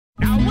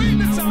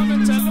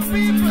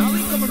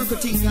could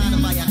think on a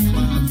Bionic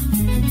man.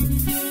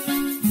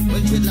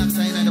 Well, dreadlocks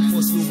are in the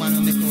post room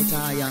and make no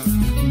tire.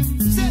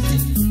 Set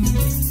it.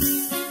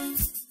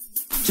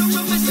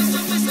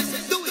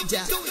 Do it,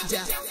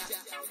 ja.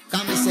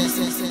 Come and say.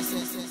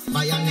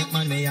 Bionic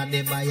man, me a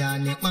the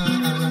Bionic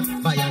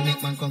man.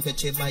 Bionic man, come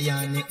fetch a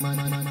Bionic man.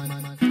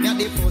 Me a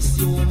the post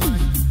human,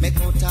 make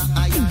out a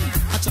iron.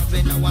 I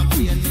travel now one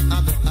plane, me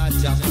a go a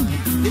Japan.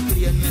 The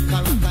plane me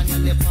carrot and you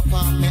left papa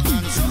me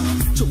answer.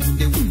 Through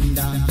the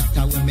window, that's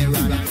how me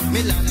run.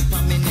 Me land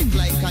for me neck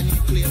like a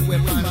nuclear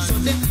weapon. So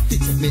them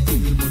fix up me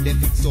elbow, them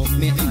fix up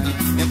me hand.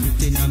 Me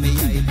put in a me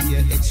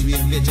idea, X-ray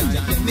vision.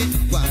 Then me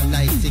go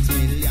like $6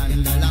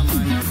 million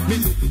man. Me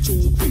look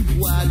too big,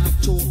 wall look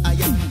too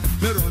iron.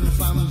 Me run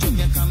from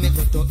Jamaica, me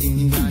go to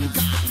England.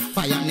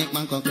 Bionic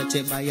man come catch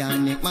a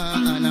Bionic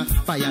man.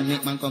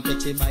 Bionic man come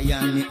catch a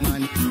Bionic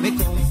man. Me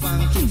come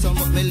from Kingston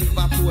but me live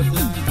a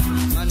Portland.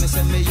 Man me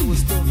say me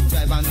used to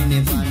drive a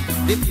minivan.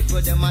 The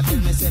people them a tell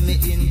me say me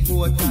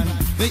important.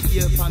 Me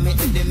ear for me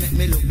head they make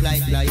me look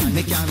like lion.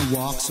 Me can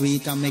walk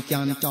sweet and me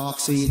can talk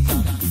sweet.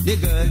 The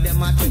girl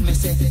them a tell me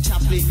say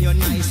Chaplin you're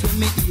nice. When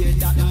me hear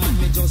that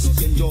man me just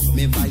change up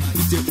me vibe.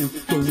 Me say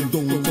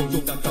down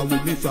that's how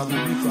we from.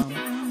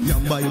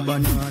 Yam buy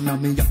banana,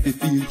 me have to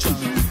feel strong.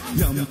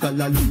 Yam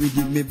Louis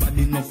give me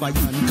body no fire.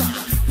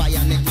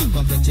 Bionic man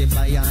come fetch a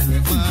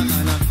Bionic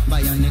man.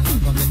 Bionic man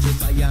come fetch a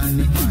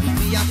Bionic man.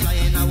 Me a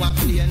flying our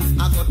plane,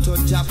 I go to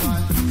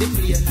Japan. The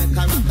plane me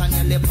carrot and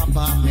you left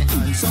papa me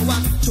hand. So I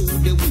through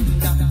the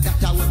window,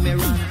 that's how me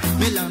run.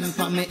 Me land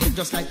for me it's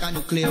just like a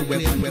nuclear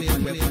weapon. Me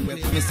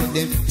say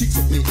them fix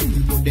up me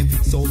elbow, them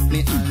fix up me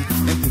hand.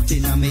 Them put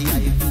in a me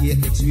idea,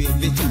 X-ray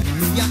vision.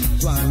 Me a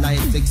draw like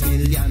 $6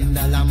 million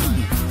man.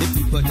 The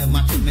people them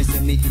a tell me say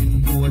me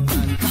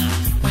important.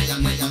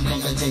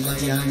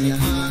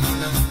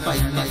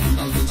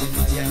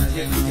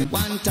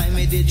 One time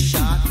me did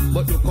short,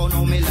 but look how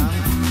now me long.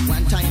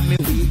 One time me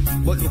weak,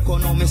 but look how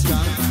now me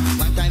strong.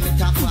 One time me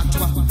talk back,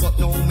 but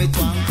now me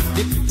twang.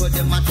 The people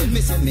them a tell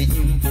me say me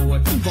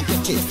important. Come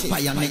catch it,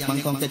 Bionic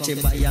man come catch it,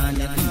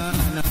 Bionic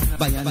man.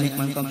 Bionic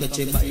man come catch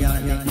it,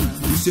 Bionic man.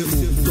 You say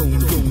down,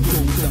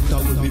 that's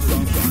how we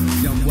from.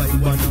 Yam white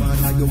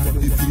banana, you want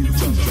the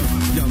future.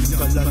 Yam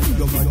color,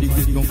 your body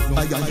get no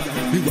fire.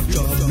 Me watch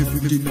out, me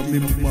pretty, me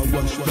mama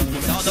watch down.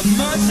 Now the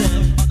mercy.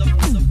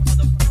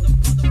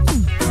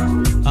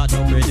 Auto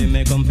pretty,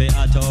 me come for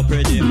auto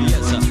pretty,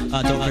 yes sir.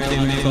 Auto pretty,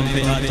 me come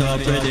for auto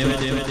pretty.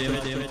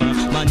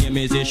 My name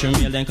is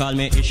Ishie, then call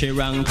me Ishie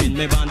ranking.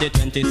 Me born the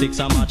 26th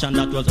of March and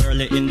that was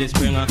early in the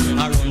spring.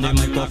 Around the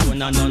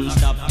microphone and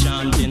non-stop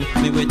chanting.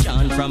 Me we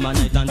chant from a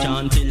night and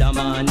chant till a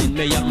morning.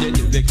 Me have the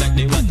lyrics like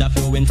the water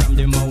flowing from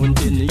the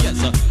mountain. Yes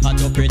sir,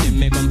 auto pretty,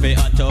 me come for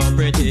auto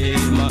pretty.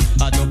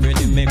 Auto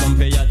pretty, me come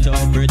for auto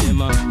pretty.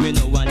 Me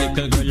know one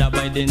little girl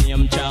by the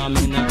name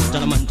Charming.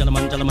 Tell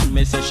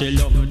me say she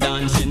love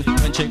dancing.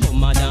 When she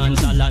come a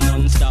dance, all a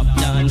non-stop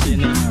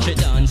dancing. She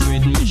dance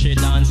with me, she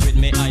dance with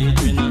me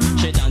Irie.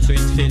 She dance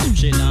with Philip,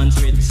 she dance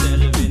with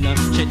Selvin.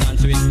 She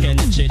dance with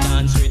Kenneth, she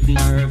dance with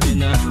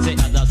Mervin. Say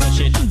others so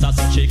she dance,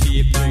 so she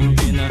keep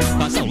drinking.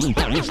 But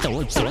sometime say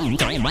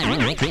sometime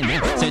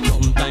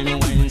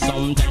when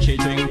sometimes she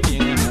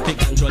drinking. They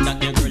control that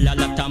the girl a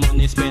lot of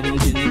money spending.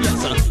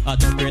 Yes sir,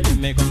 auto pretty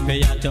me come for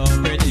auto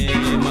pretty.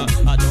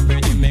 Auto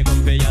pretty me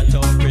come for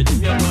auto pretty.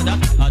 You know that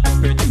auto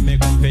pretty me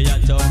come for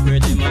auto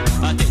pretty.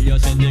 I tell you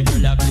say the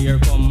girl a clear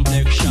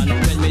complexion.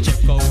 When me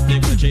check out the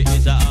girl she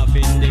is a half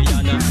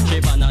Indian. She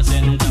ban a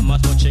St.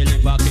 Thomas but she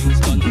live a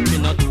Kingston. She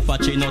not too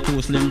fat, she not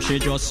too slim, she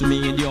just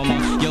medium.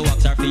 You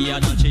ask her for your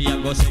and she a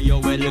go say you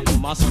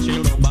welcome. So she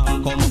rub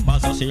and come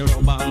up, so she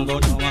rub and go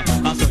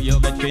down. So you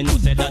get fi know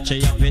say that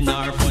she have in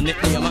her funny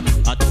name.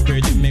 Auto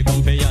pretty me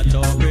come for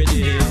auto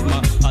pretty.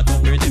 Auto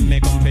pretty me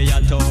come for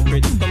auto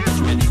pretty. Come touch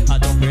me.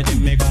 Auto pretty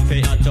me come for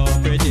auto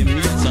pretty.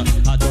 Yes sir.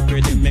 Auto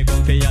pretty me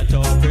come for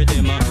auto pretty.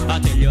 I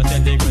tell you say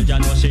the girl you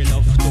know she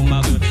love to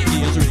muggle.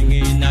 Ears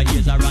ringing in her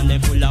ears around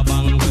them full of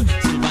bangle.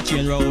 Silver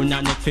chain round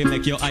her neck fi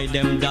make your eye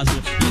them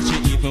dazzle. Yes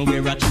she even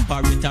wear a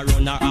chopper it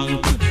around her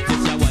ankle.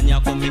 This ya one ya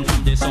coming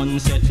from the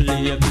sunset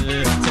label.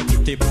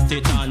 Say put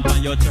it on by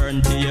your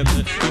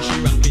turntable. If she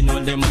ranking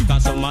all them mic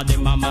and some of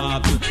them a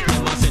marble.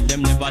 Them a say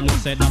them never know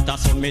say that a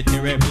so me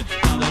terrible.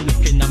 Now I'm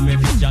looking at me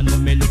face you know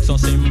me look so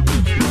simple.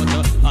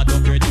 But auto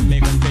pretty me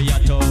come for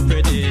auto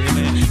pretty.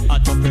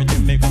 Auto pretty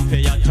me come for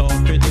auto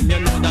pretty. You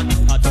know that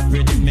auto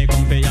pretty me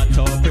come for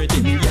auto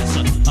pretty. Yes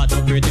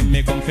auto pretty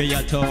me come for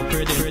auto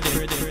pretty.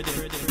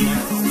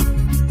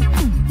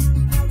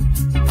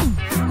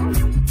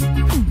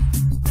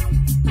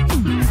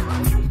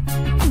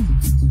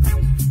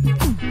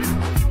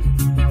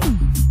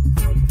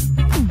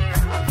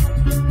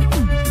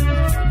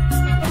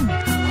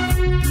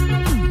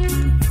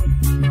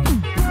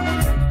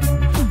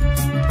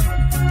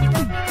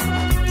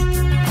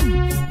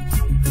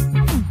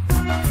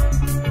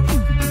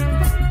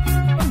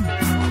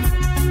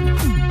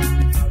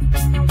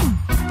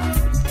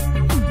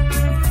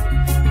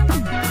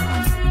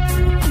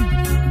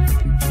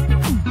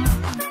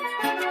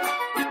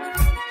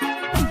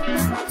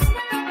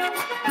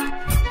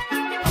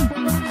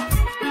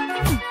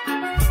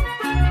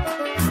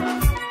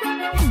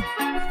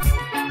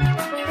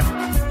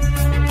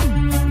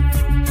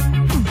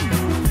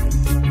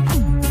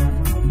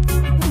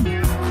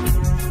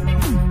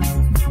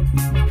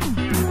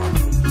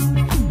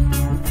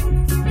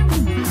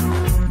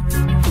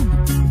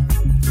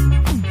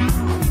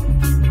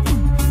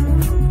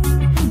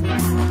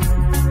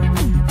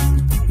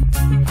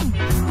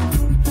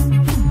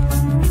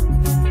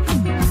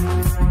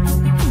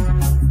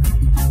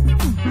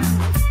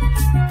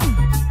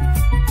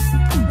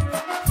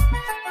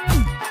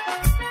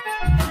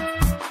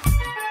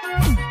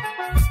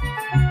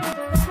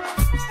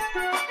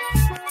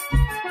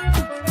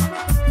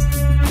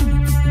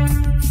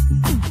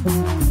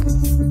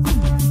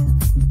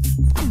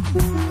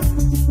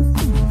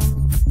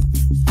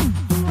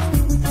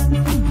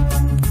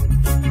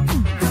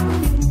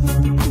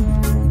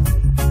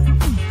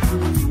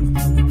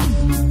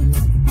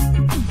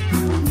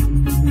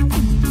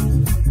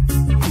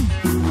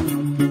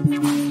 Now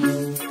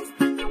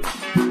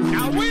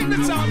win the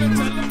town and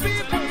tell the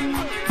people.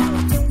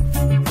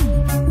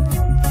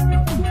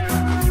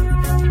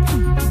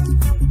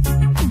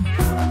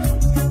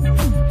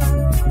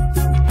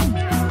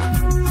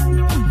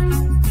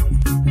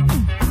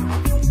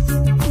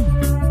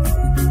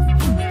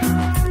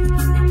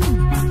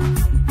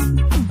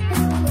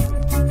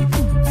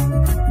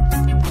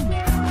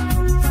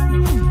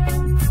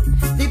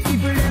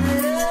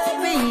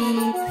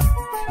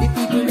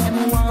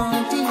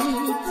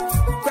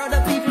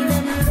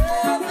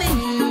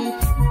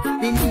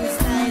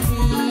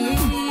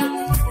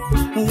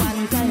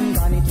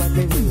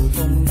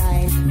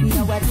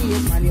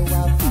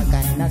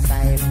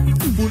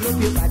 Pull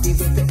up your body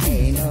with the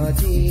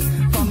energy.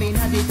 Come in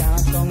at the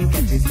dance, come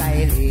catch the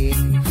style.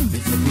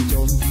 Listen to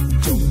jump,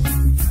 jump,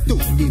 do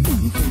the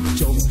 1 foot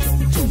jump,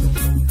 jump, jump,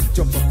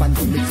 jump up and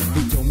down. Listen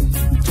to jump,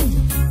 jump,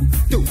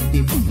 do the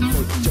 1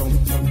 foot jump,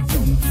 jump,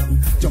 jump,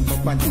 jump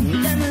up and down.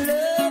 Them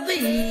love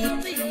it,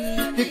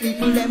 the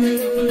people them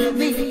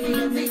love it,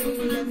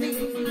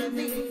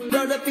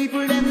 brother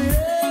people them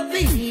love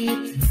it,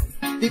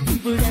 the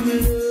people them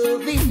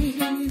love it.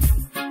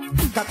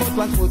 Cock out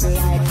 1 foot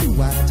like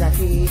you are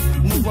Jackie.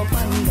 Move up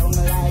and down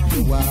like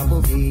you are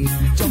Bobby.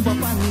 Jump up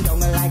and down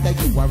like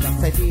you are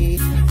Rhapsody.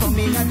 Come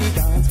in at the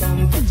dance,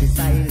 come catch it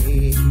style.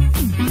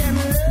 Them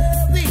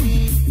love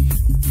it.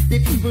 The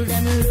people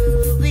them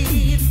love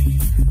it.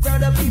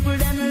 Brother people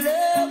them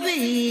love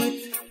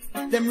it.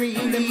 Them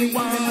really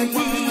want it.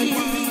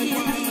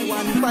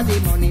 1 for the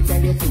money,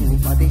 tell you 2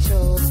 for the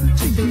show.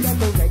 3 to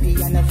get ready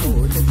and a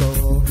 4 to go.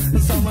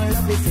 Some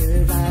love the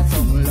silver,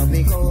 some love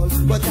the gold.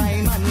 But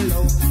time and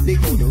love, they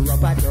go to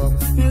rubber dub.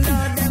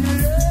 Lord, them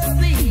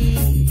love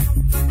it.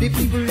 The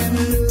people them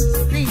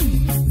love it.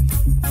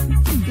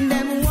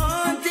 Them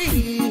want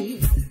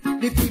it.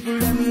 The people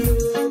them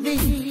love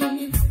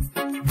it.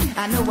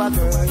 I know a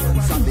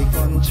girl from the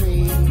country.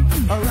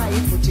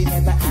 Alright, but she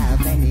never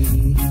have any.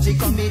 She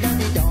come in on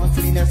the dance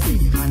in a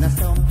sit and a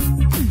stump.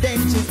 Then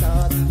she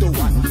start the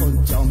 1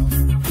 foot jump.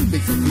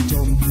 Listen to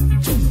jump,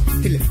 jump,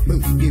 till it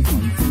move the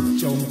 1 foot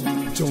jump,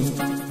 jump,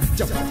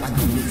 jump up and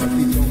down. Listen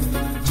to jump,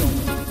 jump,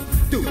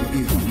 do the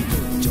 1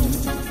 foot jump,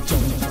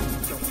 jump.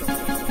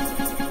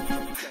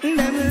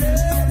 Them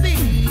love it,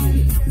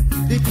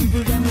 the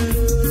people them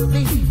love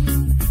it,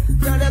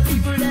 brother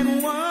people them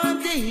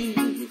want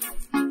it,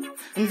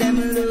 them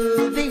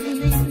love it.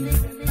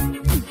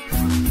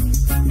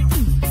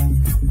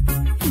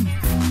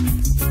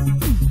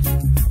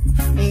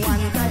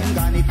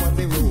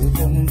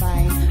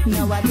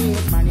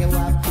 Nowadays, man, you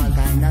have all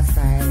kind of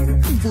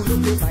style. Full of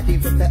the body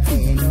with the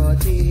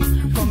energy.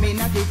 Come in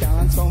at the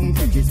dance, come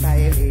catch the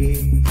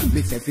style.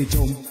 Me say fi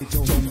jump,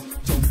 jump,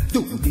 jump,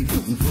 do the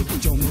 1 foot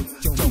jump,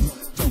 jump,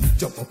 jump,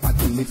 jump up and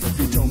down. Me say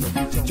fi jump,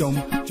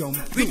 jump, jump.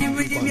 Rhythm,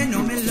 rhythm, you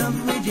know me love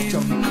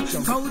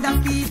rhythm. Crowd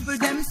of people,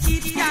 them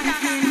keep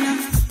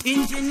dancing.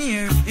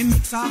 Engineer, he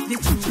mix off the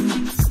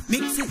tune.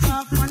 Mix it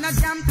up on a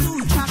jam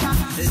 2 tracker.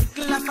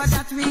 Little after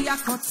that we a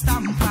cut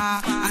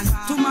stamper. And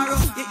tomorrow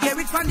you hear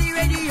it from the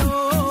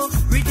radio.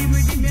 Rhythm,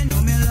 rhythm, you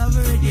know me love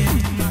rhythm.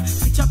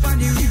 Switch up on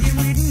the rhythm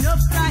with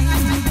enough time.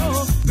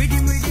 Oh,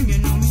 rhythm, rhythm, you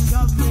know me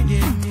love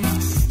rhythm.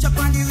 Switch up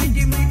on the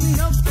rhythm with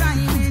enough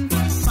time.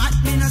 Fat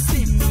me no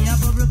slim, me a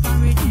bubble pan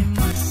rhythm.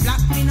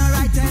 Black me no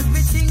right,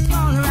 everything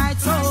alright.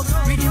 So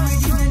rhythm,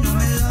 rhythm, you know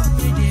me love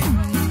rhythm.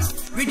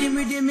 Rhythm,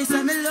 rhythm, me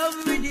say me love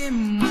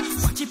rhythm.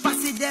 Watch it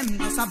pass it them,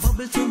 just a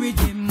bubble to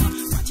rhythm.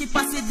 Watch it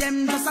pass it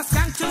them, just a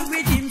skank to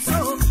rhythm.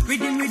 So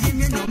rhythm, rhythm,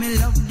 you know me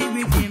love the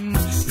rhythm.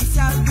 It's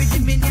a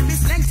rhythm, me name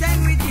is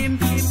Leftside rhythm.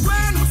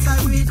 One is a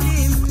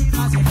rhythm,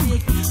 as a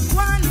big.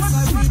 One is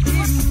a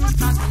rhythm,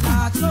 as a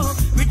lot. So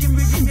rhythm,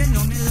 rhythm, you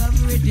know me love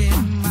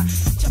rhythm.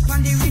 Chop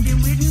on the rhythm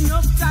with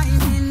enough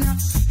timing.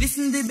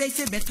 Listen the bass,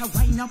 you better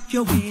wind up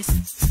your waist.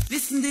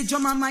 Listen the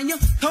drummer, man, you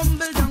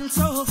tumble down.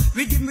 So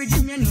rhythm,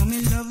 rhythm, you know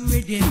me love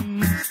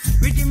rhythm.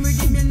 Rhythm,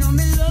 rhythm, you know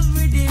me love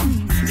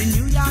rhythm. The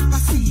New York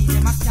Passy,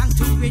 them a stand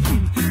to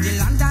rhythm. The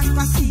London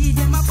Passy,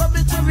 them a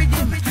bubble to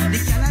rhythm. The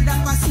Canada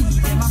Passy,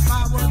 them a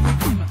forward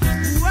rhythm.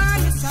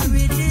 One is a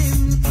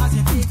rhythm, cause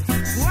a big.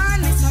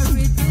 One is a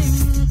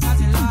rhythm,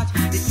 cause a large.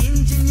 The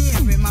engineer,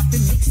 him have to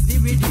mix the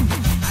rhythm.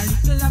 A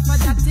little after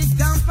that, take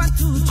down for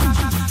 2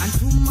 tracker. And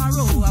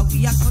tomorrow,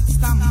 we a cut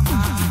stamper.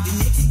 The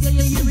next day,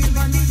 you hear it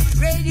on the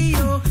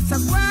radio. So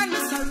one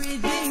is a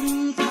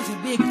rhythm, cause a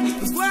big.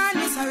 One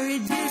is a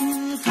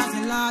rhythm, cause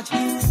a large.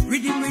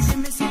 Rhythm,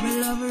 rhythm, is a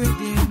love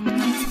rhythm.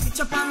 Pitch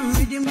up and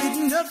rhythm with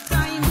enough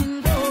time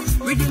and go.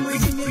 Rhythm,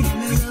 rhythm, rhythm,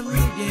 I love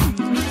rhythm.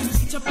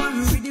 Pitch up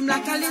and rhythm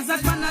like a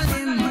lizard on a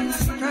limb.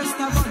 First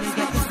of all, you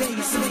get the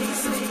bass.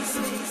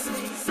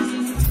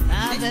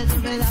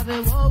 I love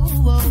it, whoa,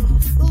 whoa,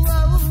 whoa,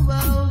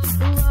 whoa,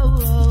 whoa,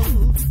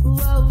 whoa,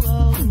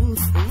 whoa,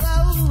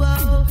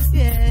 whoa,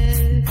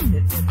 yeah.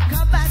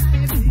 Come back,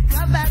 baby,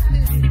 come back,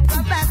 baby,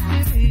 come back,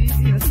 baby.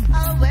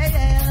 Oh,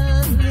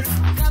 well.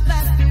 Come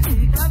back, baby,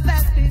 come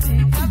back, baby,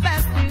 come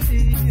back,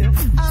 baby.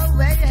 Oh,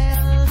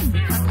 well.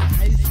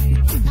 I see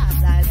you, I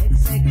like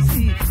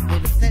sexy. When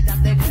you said that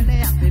they're gonna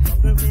have to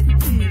bubble with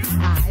me.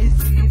 I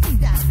see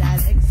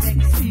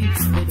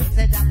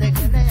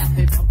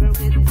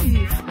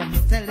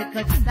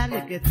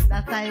it to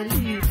the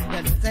Steely.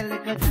 Then it's a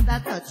little to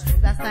the touch to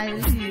the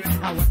Steely.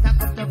 I want to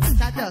cut the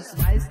fish, I just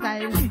my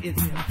Steely.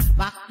 It's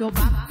back to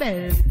back,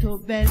 belly to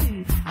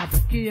belly. I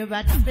don't care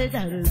about the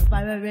middle, love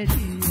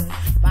already.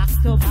 Back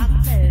to back,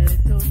 belly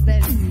to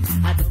belly.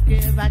 I don't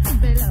care about the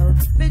middle,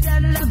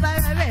 middle, love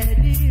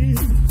already.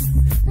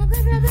 Come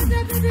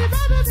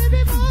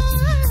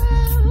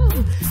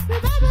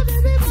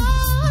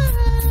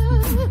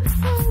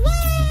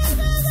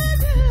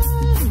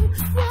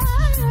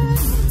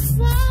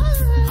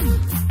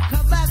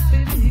back,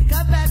 baby,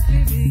 come back,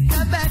 baby,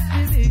 come back,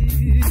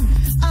 baby.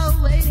 Oh,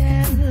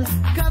 well,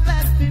 come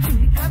back,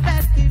 baby, come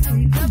back,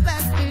 baby, come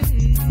back,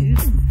 baby.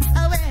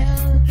 Oh,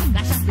 well,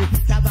 that's a baby,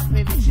 come back,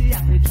 baby, she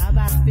have to come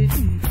back,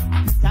 baby.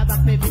 Come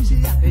back, baby, she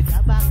have to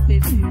come back,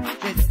 baby.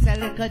 They just tell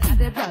her that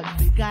they done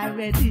big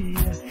already.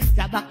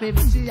 Come back,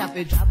 baby, she have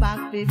to come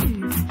back, baby.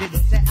 They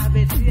just say I'm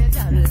a tea and a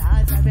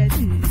large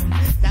already.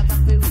 Come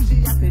back, baby, she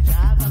have to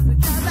come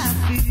back,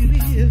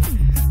 baby.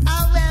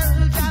 Oh,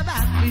 well, come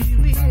back,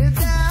 baby,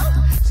 now.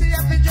 She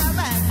have to come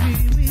back,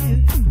 baby.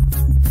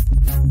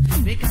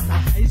 Because my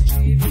eyes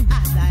dreamy and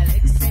I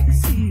like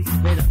sexy.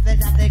 But up there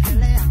that they can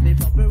lay up me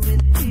bubble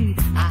with me.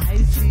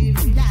 Eyes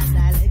dreamy and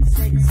I like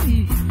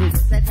sexy. But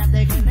up there that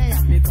they can lay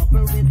up me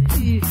bubble with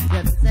me. You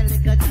don't say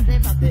like a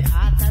time of the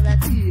art of a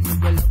team.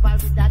 You love her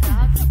with that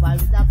dance, love her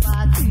with that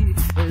party. You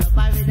love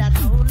her with that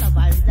soul, love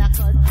her with that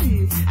country.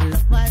 You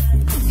love her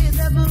in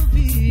the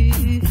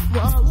movie.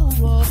 Whoa,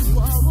 whoa,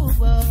 whoa,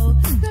 whoa.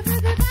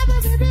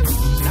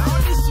 Now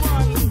this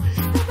one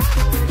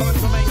coming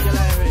from Henkel,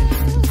 Irie.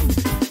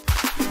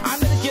 And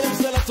then kill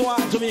himself to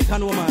one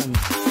Jamaican woman.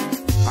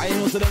 I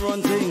know to them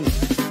run things.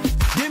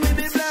 Give me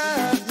the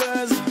black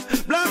girls,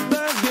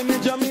 give me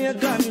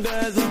Jamaican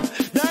girls.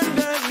 That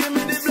girls, give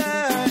me the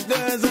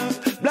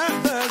black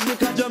girls,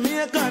 because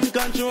Jamaican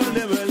control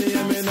the world.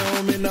 Yeah,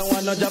 me no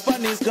want no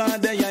Japanese, cause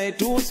they ain't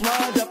too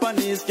small.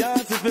 Japanese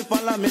cats, if you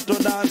follow me to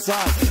dance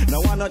hall.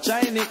 No want no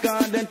Chinese,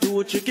 cause them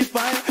too tricky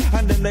fine.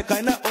 And then the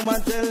kind of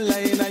woman tell lie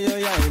in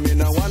your eye. Me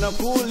no want no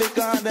cool,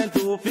 cause them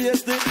too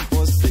feisty.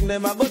 First thing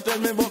them a go tell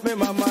me about me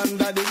mama and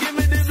daddy. Give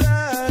me the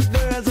black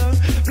girls,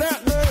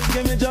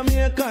 give me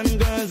Jamaican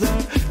girls.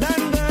 That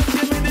girls,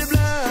 give me the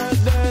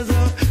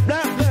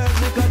black girls,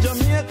 because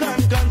Jamaican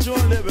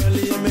control the world.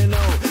 Yeah, me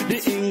know the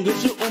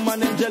English woman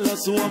them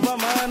jealous over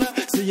man.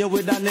 See you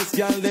with the next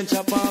girl, then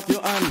chop off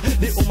your hand.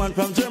 The woman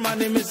from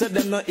Germany, me say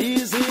them not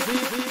easy.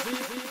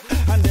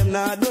 And them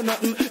not do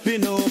nothing for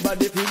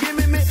nobody. If you give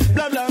me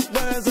black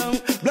girls,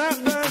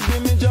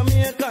 give me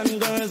Jamaican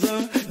girls.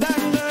 That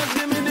girls,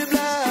 give me the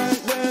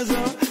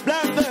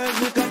black girls,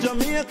 because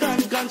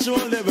Jamaican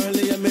control the world.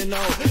 Yeah, me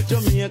know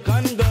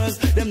Jamaican girls,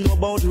 them know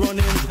about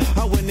running.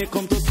 And when they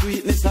come to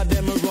sweetness,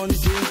 them run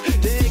things.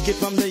 Take it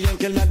from the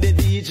Henkel, not the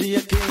DJ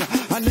king.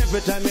 And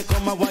every time you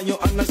come, I want you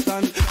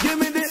understand. Give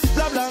me the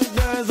black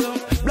girls,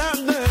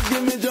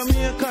 give me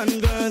Jamaican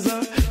girls.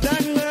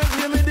 That girls,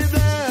 give me the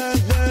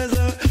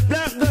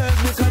black girls,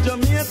 because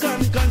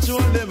Jamaican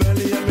control the world.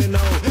 Yeah, me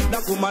know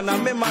that woman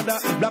and me mother,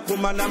 black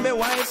woman and me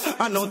wife.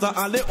 And out of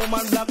all the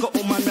woman, black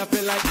woman, I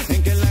feel like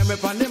Henkel line me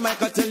on the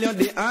mic, I tell you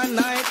day and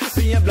night.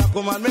 See a black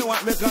woman, me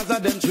want because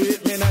of them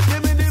treat me. Now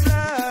give me the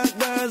black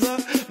girls,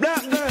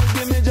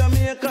 give me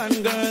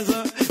Jamaican girls.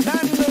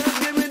 That girls,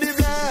 give me the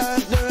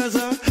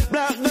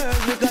black girls,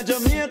 because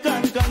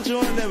Jamaican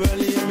control the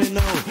world. Yeah, me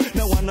know.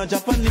 No one no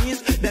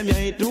Japanese, them you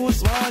ain't too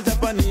small.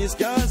 Japanese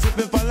girls, if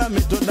you follow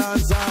me to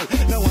dance hall.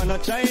 No one no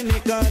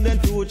Chinese, cause them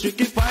too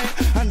tricky fine.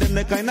 And them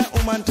the kind of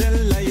woman tell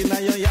lie in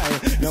your eye.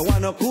 No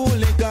one no cool,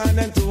 cause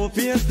them too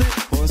feisty.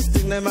 First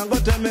thing them a go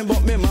tell me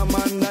about me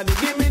mama and daddy.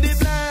 Give me the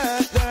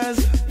black girls,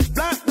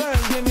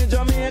 give me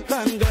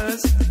Jamaican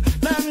girls.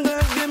 Them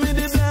girls, give me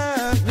the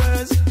black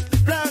girls,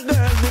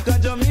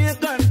 because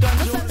Jamaican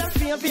control. Them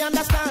feel we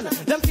understand,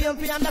 them feel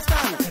we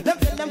understand. Them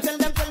feel we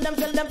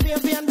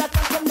understand.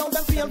 Come now,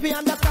 them feel we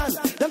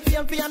understand. Them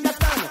feel we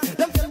understand.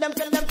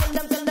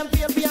 Them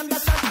feel we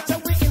understand. So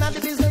we in the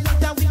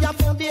business and we have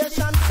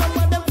foundation. Some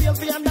of them feel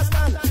we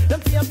understand. Them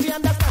feel we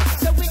understand.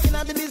 So we in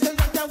the business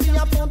and we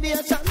have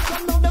foundation.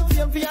 Some of them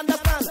feel we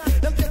understand.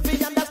 Them feel we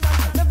understand.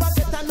 Never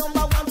get a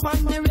number one on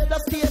the radio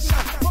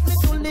station. But me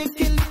too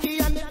licky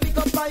and they pick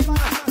up by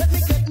man. Let me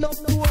get no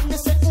more, me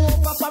say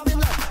over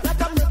Babylon.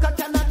 Like America,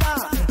 Canada,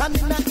 and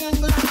in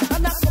England.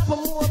 And a couple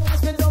more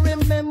things me don't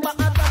remember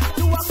other.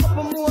 Do a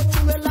couple more to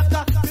me like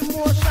a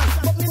emotion.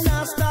 But me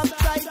now stop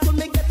try to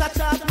me get a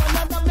charge.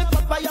 And then me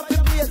papa up the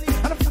place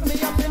and put me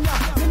up in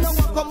that. Me know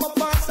what come up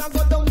fast and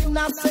go down in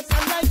a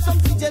second night. Some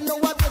DJ know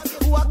what it,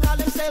 who I call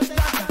themselves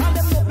that. And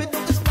them know me do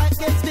this fight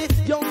against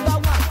the younger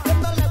one. Them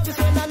don't let this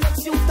when the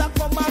next youth that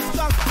come out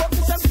strong. But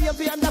me say feel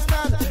we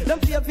understand. Them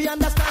feel we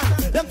understand.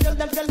 Them feel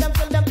we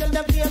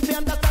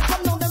understand.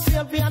 Come now them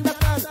feel we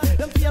understand.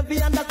 Them feel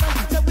we understand.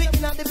 So we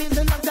in the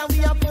business and we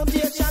have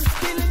foundation.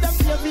 Still them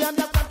feel we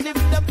understand.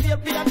 Live them feel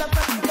we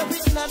understand. So we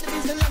in the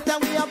business and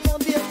we have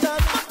foundation.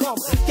 Come,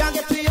 can't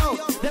get we out.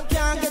 Them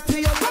can't get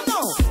we out. Come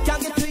now,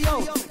 can't get we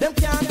out. Them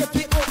can't get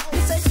we out. We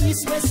say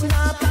east, west,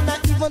 north,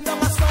 and even down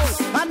a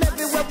south. And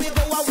everywhere we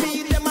go,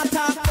 we them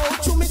attack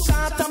out. To me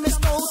chant and me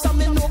stout and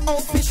me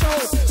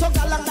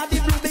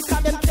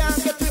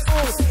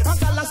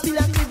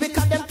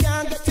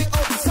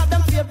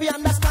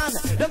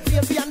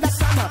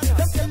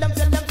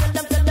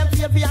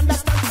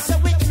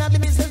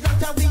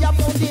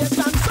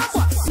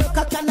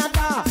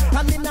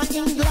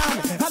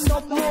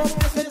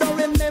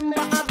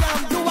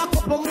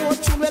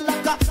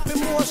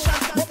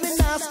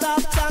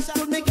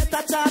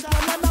shot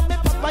one and me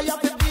papa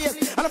up the base.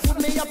 And put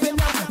me up in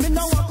now. Me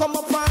no want come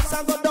up fast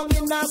and go down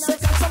in a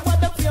second. Someone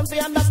them fear fi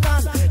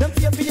understand. Them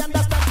fear fi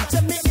understand.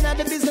 Say me inna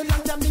the business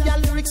and tell me a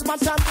lyrics man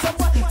stand.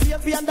 Someone fear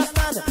fi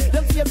understand.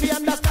 Them fear fi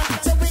understand.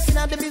 Say we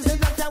inna the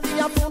business and tell we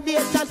a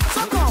foundation.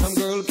 So come. Some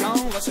girl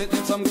can't wash it,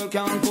 and some girl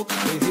can't cook.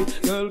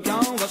 Girl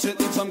can't wash it,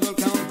 and some girl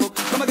can't cook.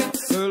 Come again.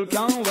 Girl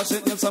can't wash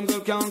it, and some girl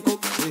can't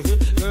cook.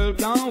 Girl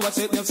can't wash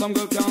it, and some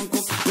girl can't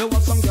cook. There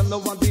was some girl who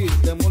want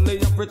these, them only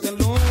a pretty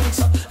looks.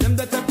 Them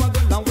the type of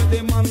girl now with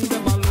them man,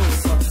 them a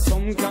look.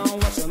 Some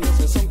can't wash and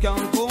say some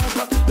can't cook.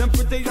 Them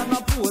pretty and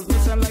a pose, me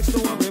say like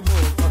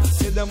storybook.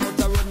 See them out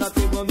the road, not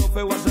even know if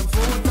they wash them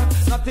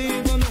foot. Not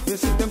even know if they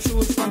see them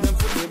shoes from them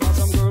foot. But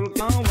some girl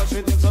can't wash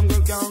it, and some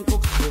girl can't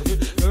cook.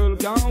 Girl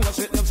can't wash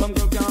it, and some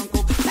girl can't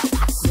cook.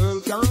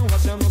 Girl can't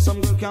wash it, and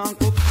some girl can't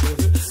cook.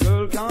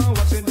 Girl can't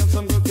wash it, and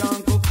some girl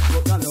can't cook.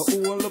 But can you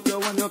hold up your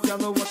one, you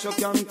can't wash, you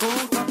can't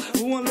cook.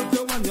 Hold up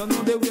your one, you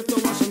know they wait to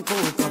wash and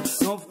cook.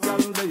 Enough girl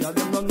they are,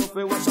 them don't know if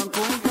they wash and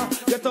cook.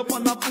 Get up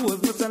on a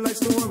pose, me say like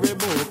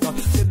storybook.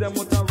 See them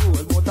out a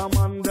road, but a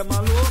man them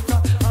a look.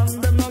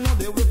 And them don't know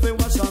they will pay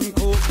wash and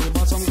cook.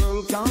 But some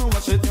girl can't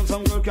wash it, and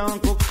some girl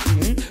can't cook.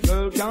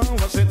 Girl can't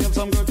wash it, and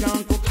some girl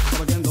can't cook.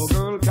 Come again, no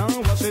girl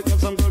can't wash it, and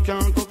some girl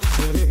can't cook.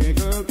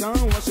 Girl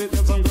can't wash it,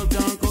 and some girl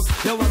can't cook.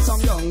 There was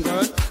some young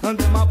girl, and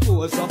them a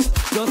pose up.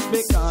 Just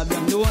because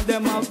them know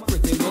them have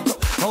pretty look.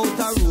 Out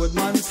a road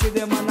man, see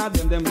them and a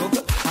them look.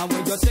 And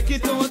when you take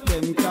it out,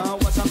 them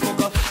can't wash and cook.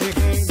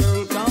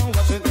 Girl can't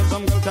wash it, and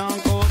some girl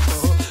can't cook.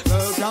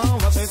 Girl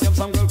can't wash it, and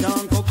some girl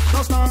can't cook.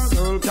 No star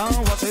girl can't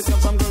wash it,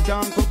 and some girl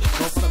can't cook.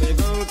 No funny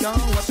girl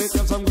can't wash it,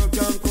 and some girl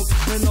can't cook.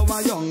 Me know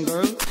a young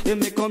girl in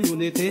the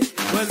community.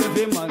 Well,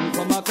 every man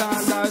come a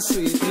call her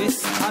sweetie,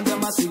 and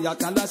them a see a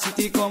call her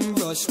city come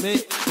brush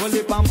me. Well,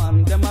 if a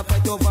man them a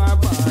fight over her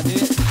body,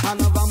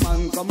 another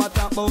man come a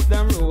talk about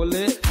them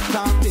rolling.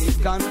 Talk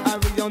big and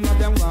Irie, you know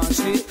them wash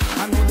it.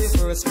 I know the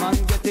first man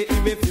get it, he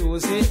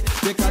refuse it.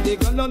 Because the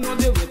girl don't know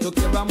the way to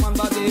care a man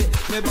body.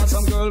 Maybe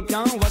some girl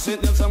can't wash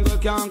it, then some girl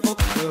can't cook.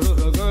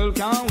 Girl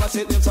can't wash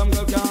it, then some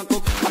girl can't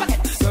cook.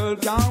 Girl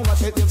can't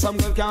wash it, then some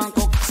girl can't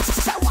cook.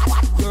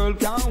 Girl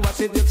can't wash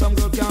it, then some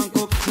girl can't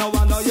cook. Now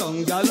I know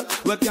young girl,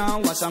 we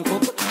can wash and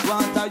cook.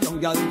 Want a young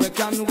girl, we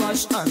can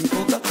wash and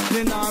cook.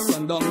 Me nah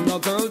run down no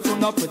girl to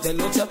no pretty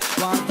looks.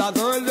 Want a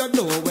girl you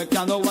know, we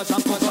can wash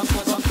and cook.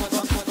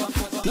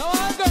 No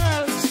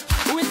girls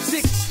with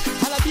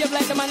 6, and I behave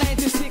like them a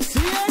 96.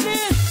 Hear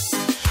this?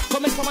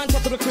 Coming from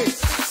Untouchable Cris,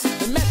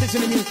 the message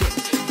in the music.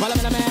 Follow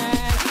me, man.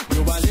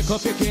 You a lick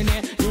up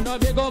bikini, you know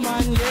big old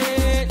man,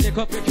 yeah. Lick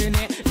up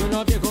bikini, you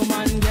know big old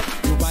man, yeah.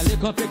 You a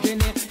lick up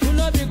bikini, you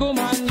know big old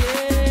man,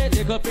 yeah.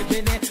 Lick up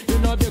bikini, you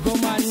know big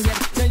old man, yeah.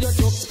 Say you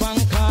took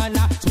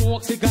spankana,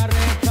 smoke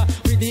cigarette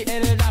with the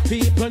elder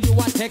people. You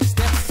a text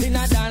them in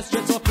a dance,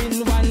 dress up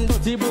in one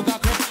dirty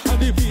booger crep. And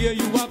the beer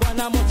you a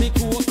gonna multi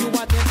coke, you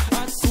a take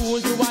at school,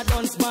 you a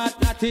done smart,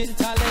 not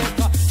intellect.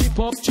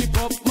 Chip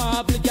up,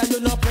 marble, girl,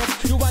 you no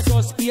prep. You a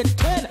just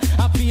 8-10,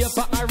 a pay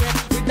for a rep.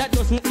 With that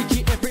doesn't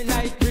icky every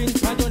night,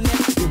 print on your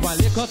neck. You a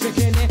lick up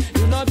bikini,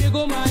 you no big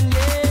man,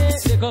 yeah.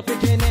 Lick up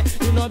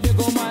bikini, you no big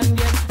man,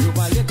 yeah. You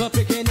a lick up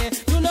bikini,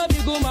 you no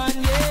big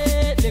man,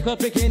 yeah. Lick up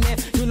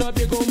bikini, you no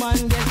big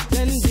man, yeah.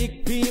 Then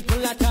big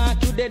people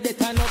attack you, they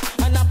turn up.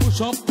 And a push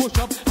up,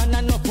 and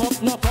a knock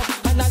up.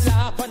 And a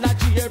laugh, and a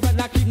cheer,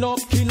 and a kin up.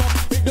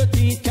 With the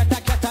teeth,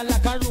 kata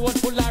like a road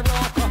full of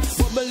rock.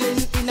 Bubbling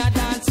in a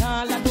dance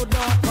hall, and do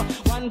dark.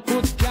 One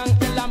foot gang,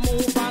 tell a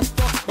move and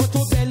stop. Go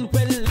to bend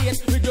well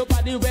late, with your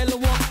body well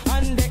walk.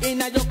 And they in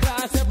your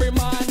class, every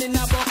man in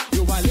a buck.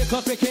 You a lick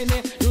up bikini,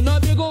 you know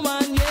big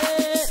man,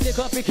 yeah. Lick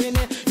up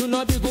bikini, you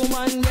know big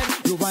man, yeah.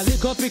 You a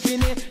lick up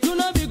bikini, you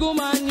know big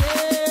man,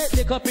 yeah.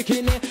 Lick up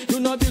bikini, you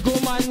know big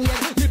man,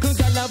 yeah. Little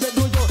gyal, we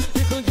do you,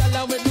 little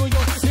gyal, we do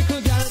you.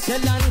 Little gyal,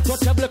 tell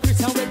Untouchable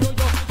Cris, we do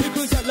you.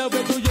 Little gyal, we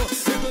do you,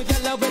 little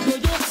gyal, we do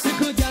you.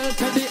 Little gyal,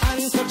 tell the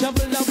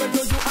Untouchable, we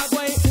do you. I go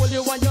and hold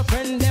you and your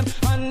friend them.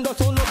 And don't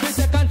know the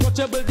second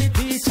touchable, the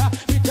teacher,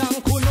 the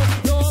jungle,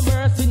 no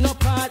mercy, no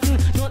pardon,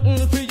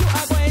 nothing for you.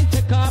 I go and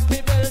take off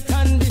the belt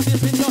and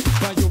discipline you.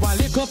 But you a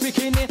lick up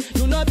bikini,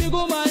 you know big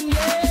man,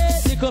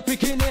 yeah. Lick up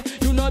bikini,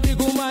 you know big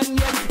man,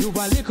 yeah. You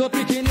a lick up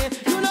bikini,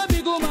 you know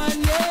big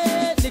man,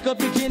 yeah. Lick up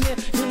bikini,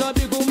 you know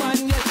big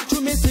man, yeah.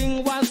 To me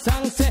sing one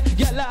song, say,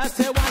 gyal I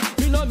say one.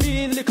 You know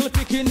mean little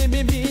bikini,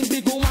 me mean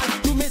big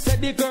man. To me say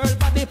the girl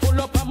body full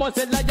up a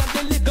muscle like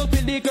the little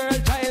billy girl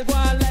child go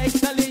like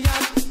Steely.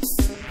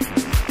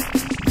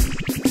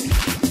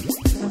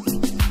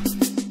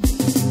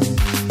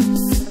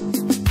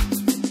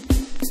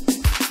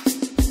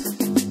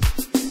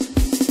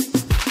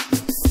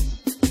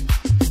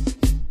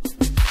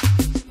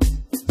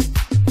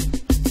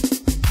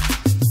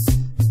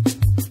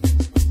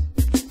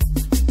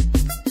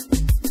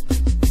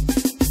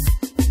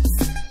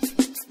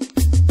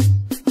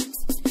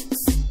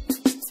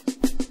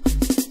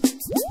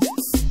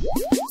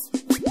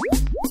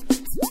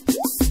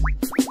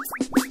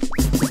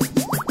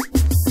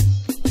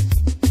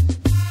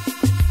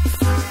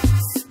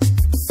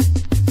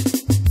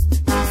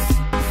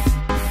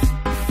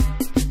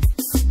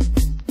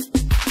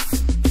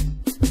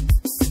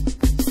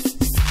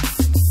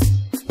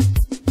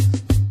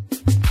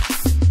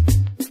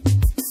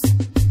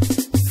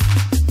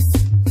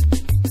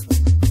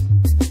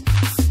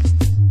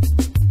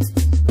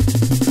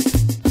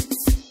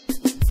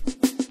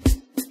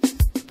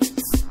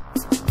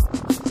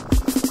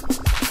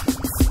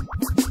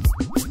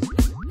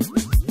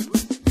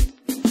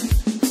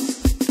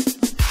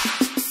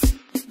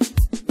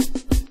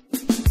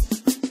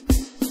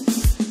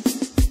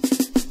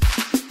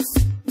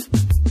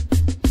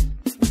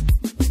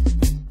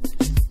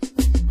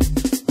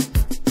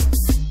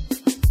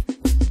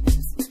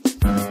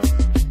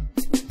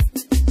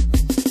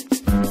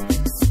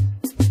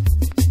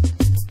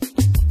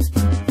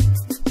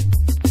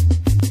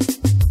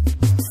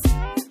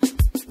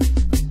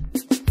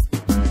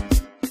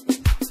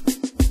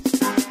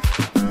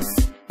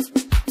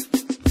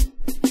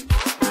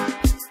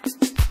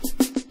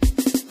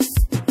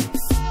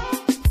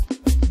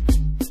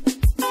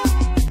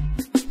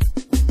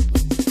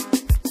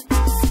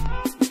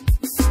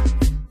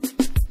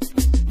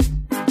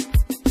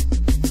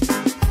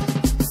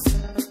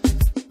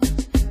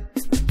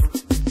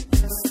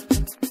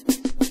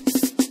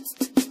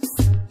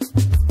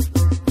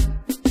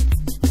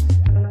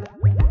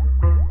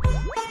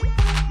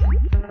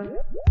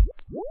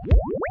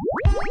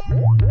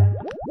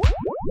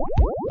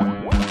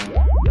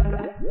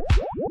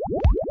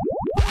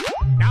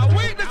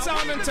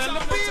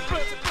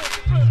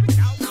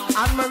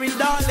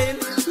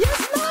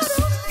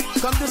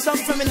 Come do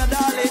something for me, no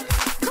darling.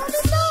 Come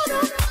to Nardo.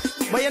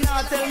 But you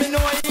not tell me no.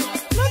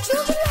 Not you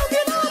to love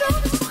you, Nardo.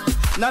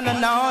 No, no,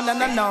 no, no,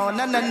 no, no,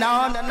 no, no,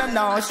 no, no, no,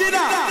 no. Shit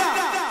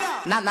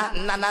up. No, no,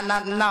 no, no, no,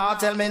 no.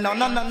 Tell me no,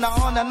 no, no,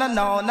 no, no, no, no,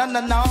 no,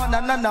 no, no, no,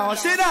 no, no.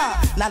 Shit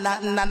up. No, no,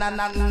 no, no,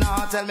 no,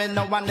 no. Tell me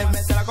no. And if me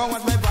tell her come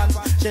watch my band,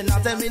 she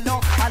not tell me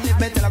no. And if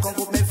me tell her come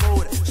cook me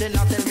food, she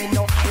not tell me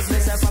no. If me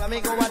say follow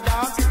me go a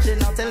dance, she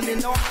not tell me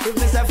no. If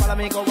me say follow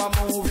me go a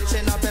movie,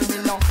 she not tell me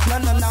no. No,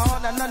 no, no,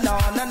 no, no, no,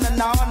 no, no,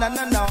 no, no,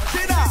 no, no.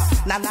 Shit up.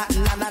 No, no,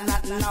 no, no, no,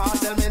 no.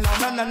 Tell me no,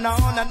 no, no, no,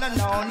 no, no,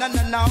 no, no, no,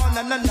 no,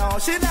 no, no, no.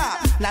 Shit up.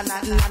 No, no,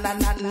 no, no,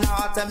 no, no.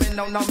 Tell me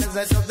no, no. Me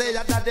say just the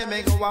other day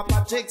me go up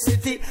a Chick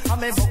City. I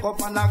me book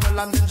up on a girl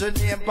and then she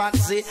name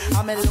Patsy.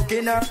 I me look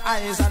in her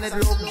eyes and it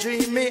look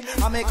dreamy.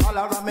 I me call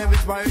her and me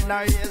whisper in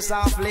her ear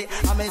softly.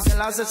 I me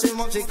tell her say she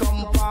want she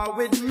come par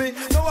with me.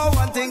 No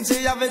one thing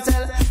she have to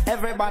tell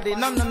everybody.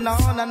 No, no, no,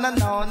 no, no, no,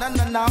 no,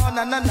 no, no,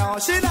 no, no, no.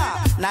 She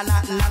na, na,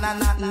 na, na, na,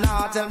 na,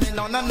 na. Tell me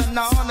no, no, no,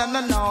 no, no, no,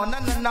 no, no,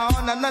 no, no,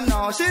 no, no,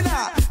 no. She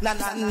na, na,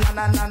 na,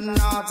 na, na, na,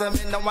 na. Tell me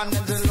no one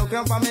them to look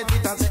up for me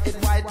teeth and say it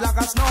white like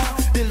a snow.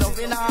 The love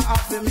in her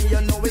heart for me,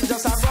 you know it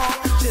just a wrong.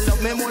 She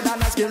love me more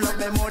than a skin, love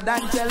me more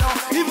than jello.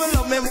 Even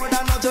love me more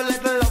than not to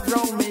let the love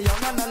round me. No,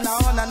 no, no,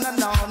 no, no, no,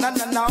 no,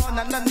 no, no,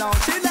 no, no, no.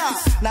 She na,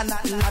 na, na,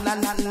 na, na,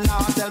 na, na.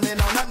 Tell me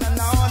no, no, no,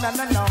 no, no, no,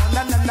 no, no,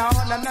 no, no,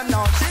 no, no, no.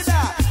 She na,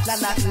 na,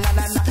 na, na,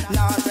 na, na,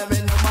 na. Tell me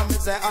no, mommy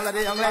say all of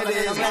the young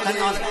ladies, all of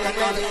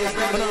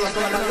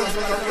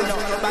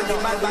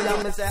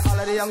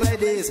the young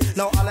ladies,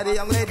 no, all of the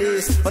young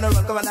ladies. When I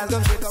run, come and I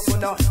come shake up,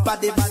 no,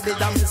 body,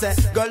 down. Me say,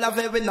 girl, I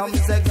feel it, no, me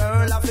say,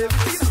 girl, I feel it,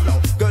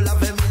 no, girl, I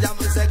feel it,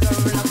 me say, girl,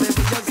 I feel it.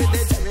 Just see the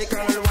cherry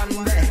girl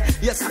one day,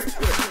 yes I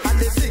feel it, and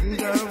the big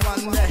girl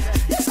one day,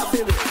 yes I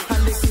feel it,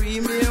 and the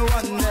creamy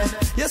one day,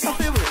 yes I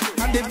feel it,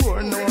 and the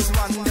poor nose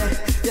one day,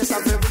 yes I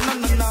feel it.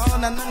 No,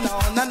 no, no, no,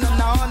 no, no, no,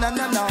 no, no,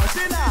 no, no.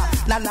 She na,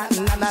 na, na,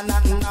 na, na, na,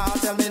 na.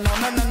 Tell me no,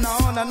 no, no, no,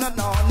 no, no, no,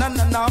 no,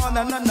 no, no,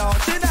 no, no, no.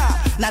 She na,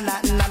 na, na,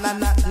 na, na,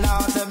 na, na.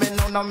 Tell me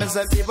no, no. Me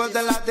say people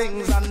tell her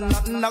things and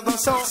nothing no go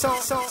so.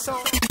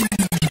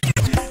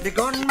 The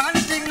gunman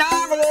thing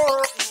now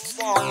work.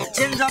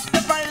 Change up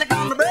the file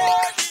on the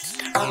break.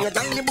 And you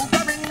tiny book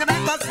and bring the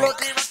back as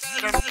floating.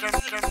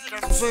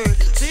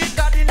 See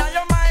God in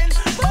your mind.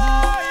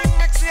 Boy,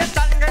 make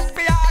Satan get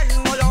behind.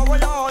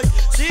 Oy.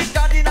 See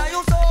God in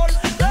your soul.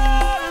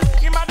 Girl,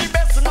 him a the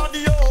best in the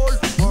whole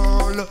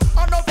world.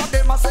 Enough of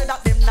them a say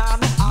that them nah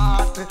no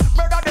heart.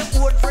 Brother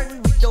them old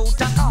friend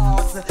without a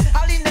cause.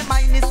 All in the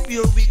mind is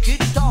pure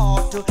wicked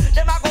thought.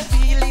 Them a go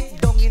feel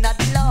it down in the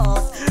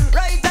lost.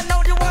 Right and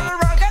now the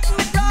world get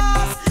me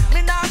lost.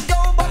 Me not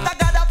go but I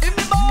gotta feel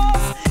me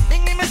boss.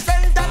 In me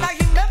strength and I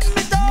give them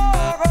me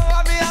door.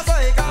 Oh, me a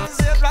say come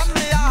save from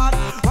me heart.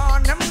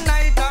 On them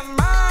night and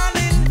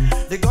morning.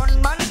 The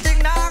gunman thing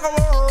now go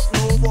work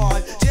no boy.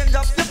 Change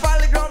up the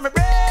polygram me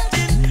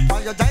breaking.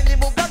 All your tiny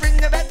book I bring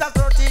the better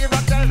 30 I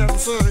tell them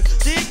so.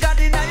 See God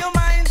in your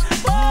mind.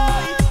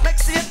 Boy, make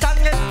Satan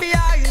get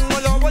behind.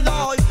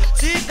 Oy.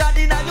 See God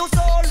in your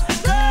soul.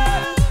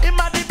 Girl, him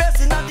a the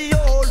best in the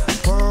whole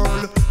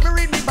world. Me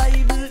read me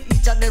Bible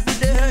each and every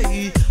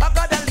day. I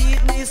gotta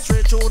lead me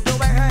straight through the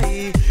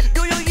way.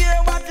 Do you hear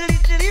what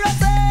little you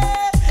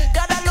say?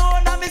 God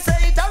alone and me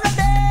say it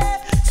already.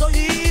 So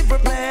evil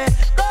play,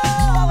 go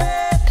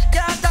away.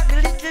 Can't talk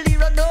little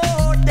hero no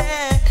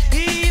day.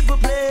 Evil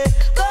play,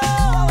 go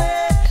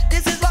away.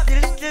 This is what the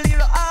little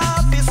hero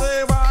have to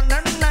say. One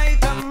and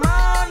night and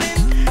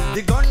morning.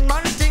 The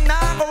gunman thing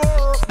now go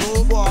work,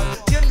 no boy.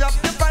 Change up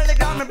the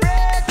polygram me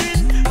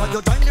breaking. But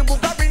you join the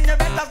book I bring the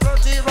better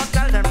 30 I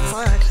tell them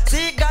say.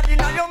 See God in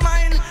your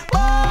mind,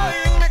 boy,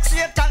 make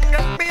Satan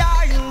get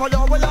behind.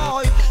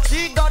 Oy.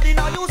 See God in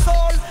your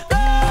soul,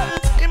 girl,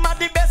 him a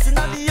the best in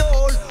the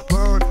whole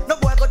world. No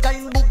boy go die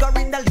in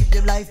Boogarin, they live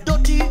their life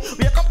dirty.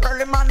 Wake up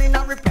early morning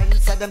and repent,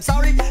 say them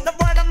sorry. No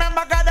boy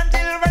remember God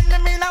until when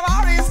them in a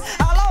worries.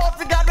 All out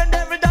to God when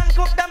they done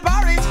cook them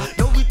porridge.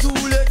 Don't be too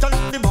late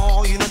and the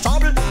more in a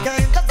trouble.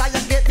 Can't the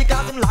Zion gate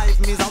because him life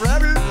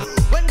miserable.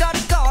 When God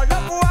called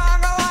up, go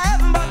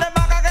heaven, but them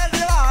back against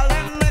the wall,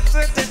 them mix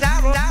with the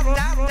devil.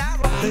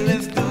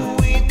 Left the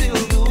way till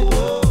the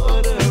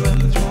water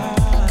runs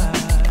dry.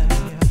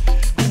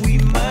 We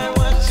might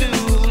watch your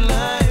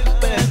life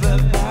pass by.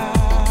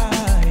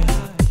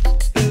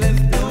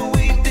 Left the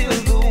way till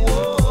the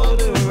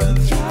water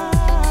runs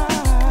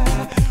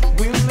dry.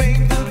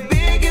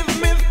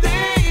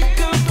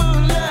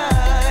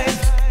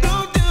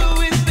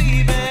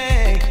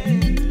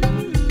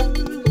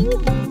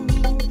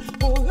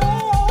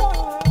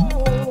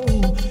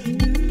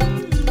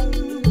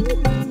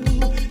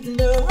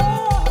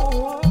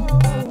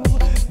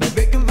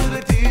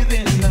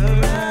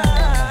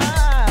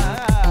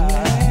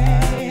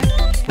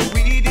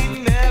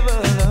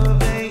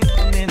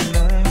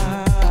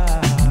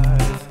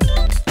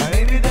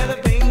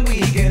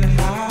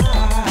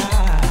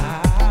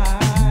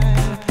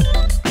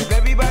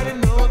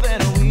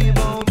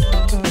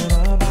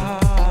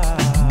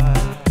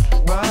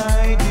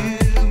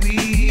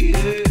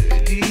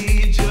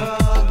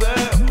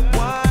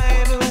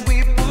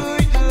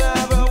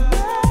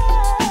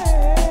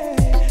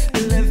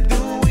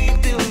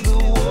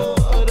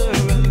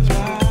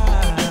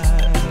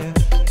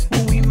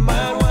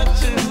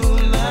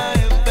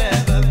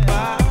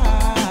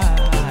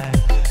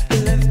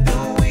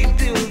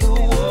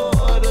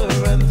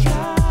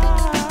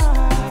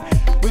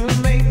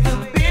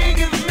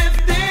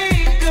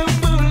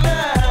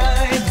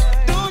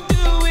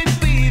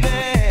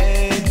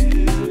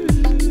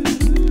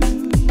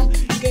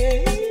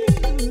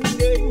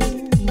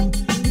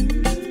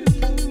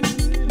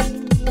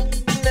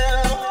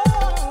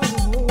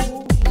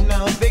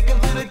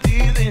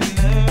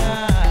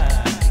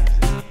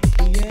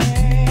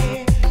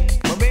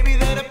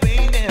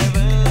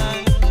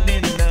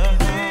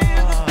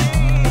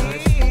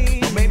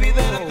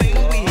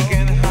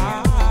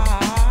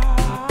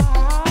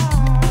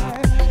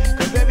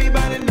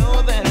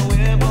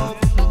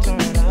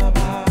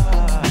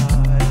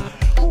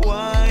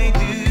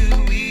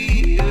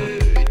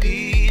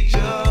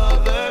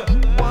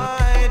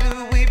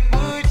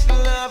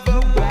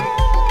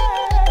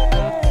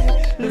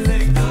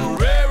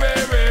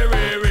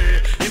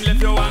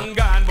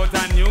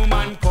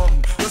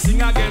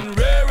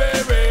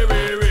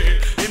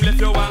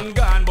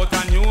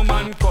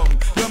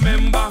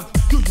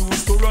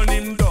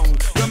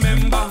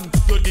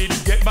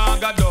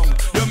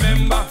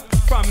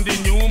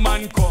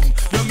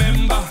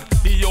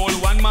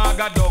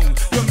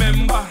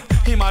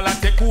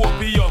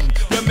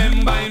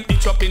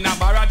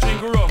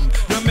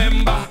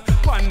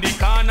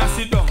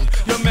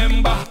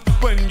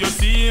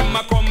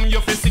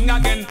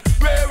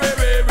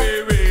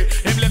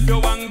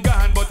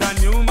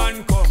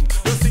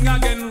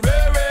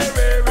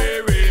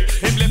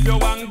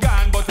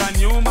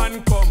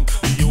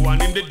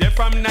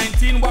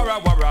 clean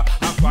wara wara.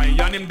 And fine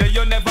and him there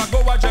you never go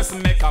a just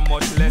make a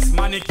much less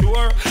manicure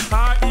or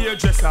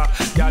hairdresser.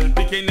 Girl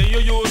picking you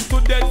used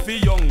to dead for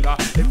younger.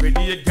 Every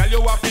day girl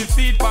you have to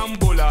feed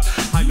pambola.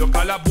 And you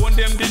collarbone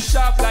them the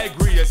sharp like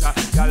razor.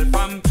 Girl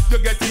fam you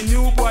get a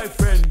new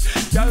boyfriend.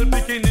 Girl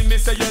picking him me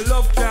say your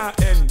love can't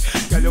end.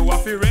 Girl you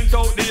have to rent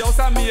out the house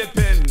and make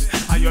pen.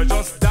 And you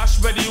just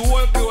dash where the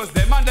whole clothes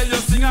them and then you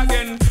sing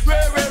again.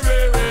 Ray ray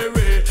ray ray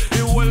ray.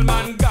 The old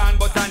man gone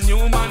but a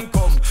new man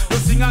come. You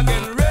sing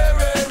again. Ray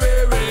ray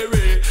ray ray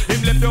ray.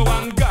 Him left you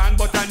one gone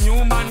but a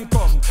new man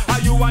come.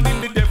 Are you and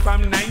him the day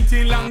from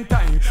 90 long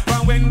time?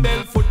 From when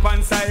Del foot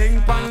pants a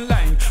hang pan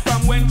line.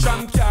 From when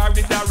Tramp car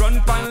did a run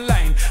pan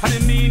line. And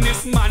the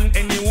meanest man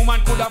any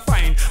woman could have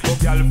find.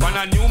 But girl when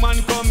a new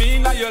man come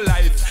in your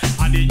life.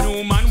 And the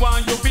new man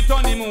want you fit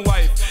on him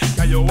wife.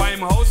 Cause you want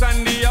him house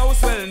and the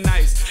house well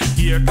nice.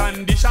 Air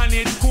condition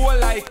it cool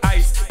like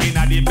ice.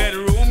 Inna the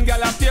bedroom,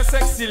 girl a play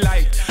sexy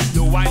light.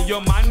 You want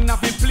your man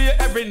have to play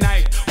every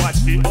night.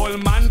 Watch the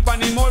old man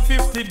pan him all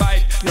 50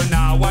 bike. You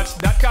now watch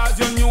that cause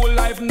your new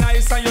life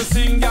nice. And you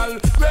sing girl,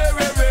 ray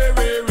ray ray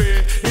ray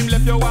ray. Him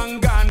left you one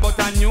gone but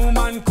a new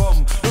man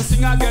come. You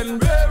sing again,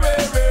 ray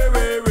ray ray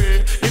ray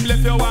ray. Him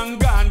left you one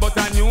gone but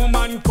a new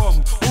man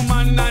come.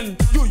 Woman and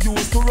you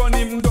used to run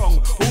him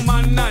down.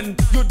 Woman and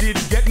you did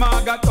get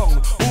maga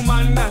tongue.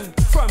 Woman and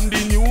from the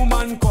new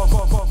man come.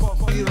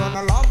 We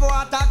wanna love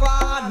what I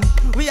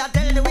want. We are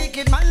tell the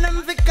wicked man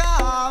them fi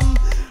come.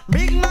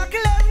 Big Mac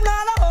left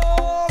not a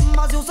home.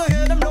 As you so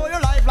hear them blow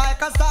your life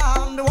like a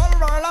storm. The whole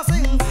world a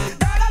sing.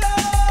 God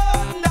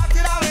alone, that's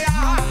it how we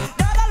are.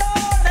 God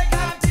alone, they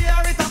can't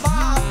tear it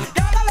apart.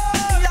 God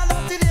alone, you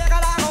love till they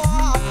gotta go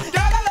on.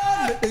 God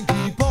alone, let them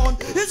keep on.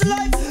 It's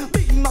life.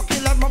 Big Mac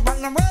left my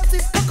brand and well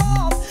six cock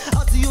off.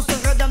 As you so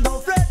hear them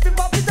don't fret me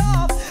pop it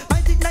off.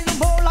 Might think now you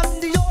bowl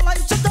and the whole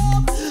life shut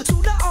up.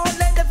 Sooner or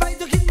later fight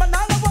to keep man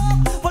all the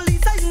walk.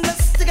 Police are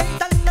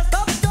investigate and the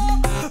stop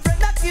talk. Friend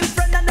that kill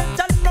friend and then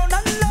turn round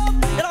and love.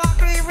 You know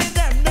agree with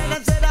them then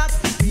them say that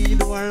we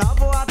don't love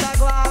what I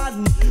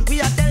want.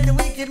 We are tell the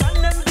wicked man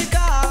them to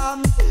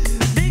come.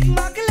 Big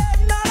Mac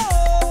left not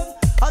alone.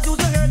 As you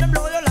so hear them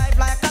blow your life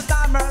like a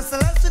storm.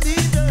 Merciless to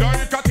DJ.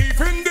 Like a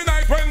thief in the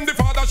night when the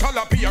father shall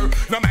appear.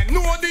 No man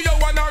know the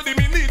hour nor the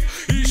minute.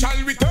 He shall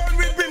return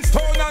with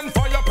brimstone and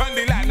fire upon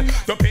the land.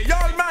 To pay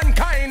all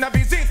mankind a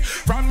visit.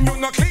 From you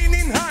no clean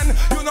in hand,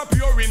 you no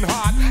pure in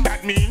heart.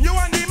 That mean you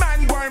and the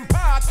man weren't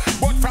part.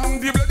 But from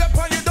the blood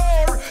upon your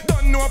door,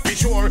 don't know for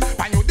sure.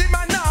 And you the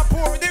man now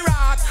pour the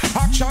wrath.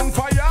 Action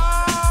fire.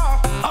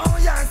 Oh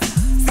yes,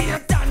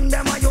 Satan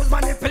them a use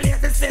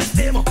manipulate the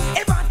system.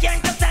 If I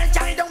can't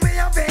consent, I don't be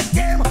a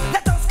victim.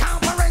 Let us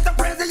cooperate and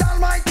praise the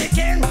Almighty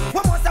King.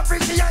 We must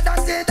appreciate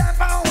that the death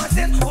for our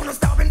sin. Who no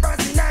stop in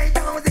person, I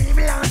don't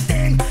evil and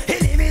sting.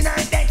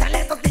 Eliminate death and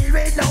let us deal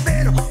with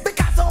loving.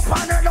 Because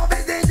upon her love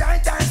is the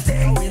giant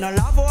thing. We no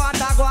love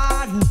what I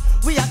want.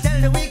 We are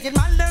tell the wicked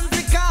man them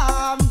to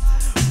come.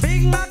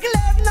 Big Mac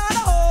left not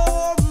a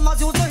home.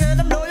 As you so hear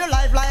them blow your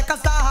life like a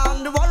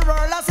storm. The whole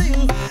world a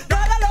sing.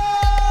 God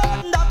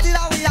alone, that's it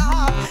how we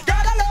are.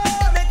 God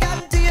alone, they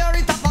can't tear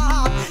it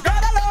apart.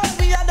 God alone,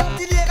 we are not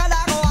till they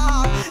gotta go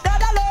on.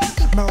 God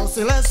alone,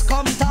 merciless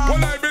come down.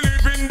 Well, I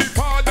believe in the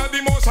Father,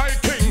 the Most High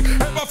King.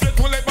 Ever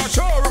faithful, ever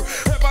sure,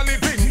 ever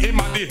living. Him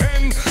at the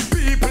end,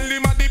 people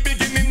him at the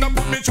beginning. No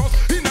put me trust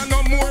in a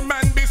no more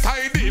man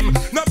beside him.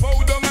 No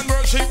bow down and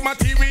worship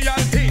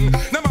material thing.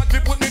 No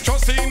matter put me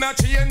trust in a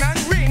chain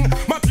and ring.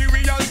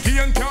 Material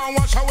gain can't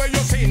wash away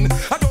your sin.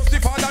 I just the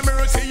Father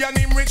mercy and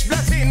him rich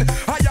blessing.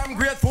 I am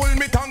grateful,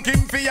 me thank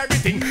him for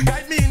everything.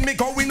 Guide me in me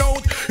going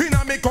out, in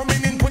a me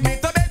coming in. Put me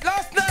to bed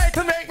last night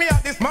and wake me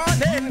up this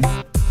morning.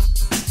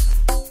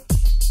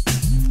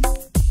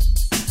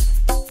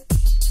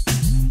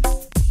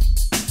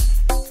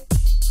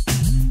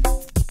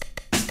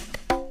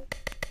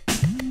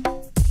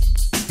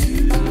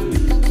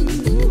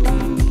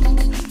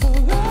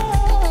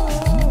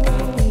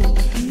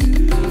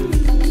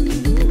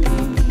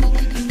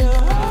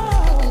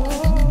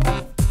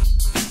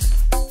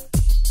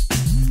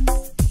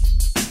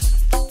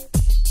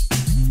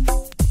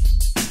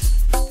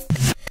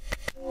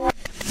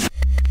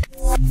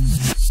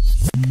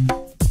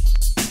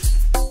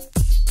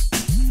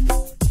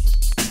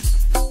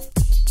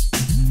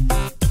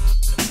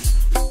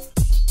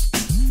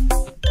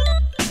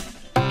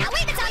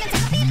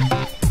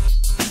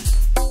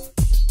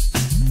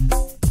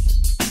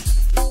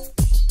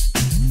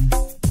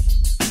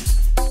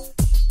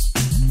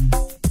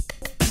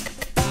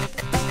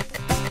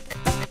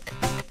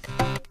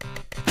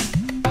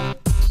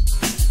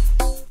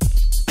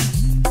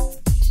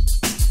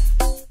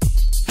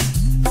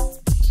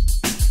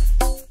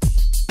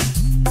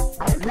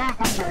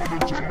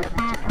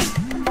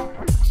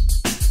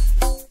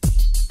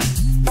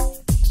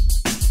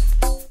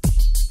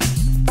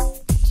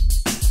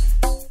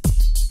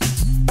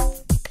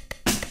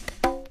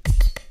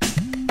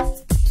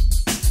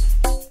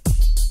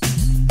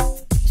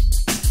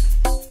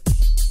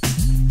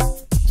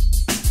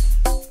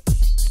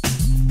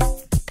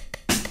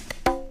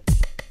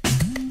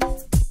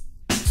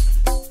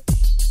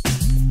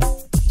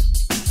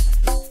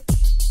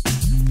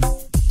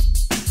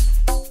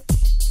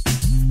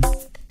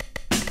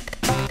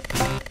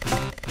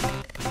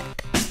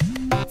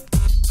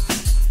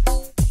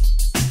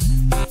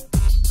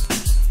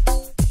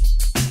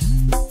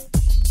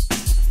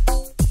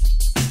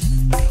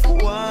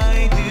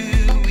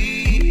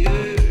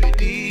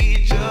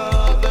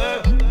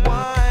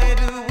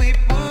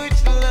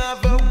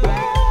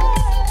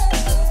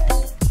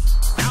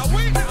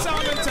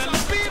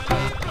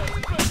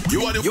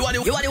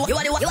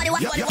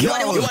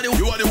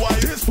 the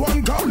wife. This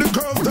one got the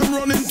girls, them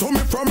running to me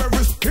from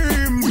every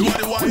scheme. You are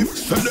the wife.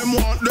 Say them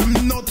want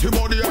them nutty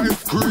body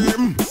ice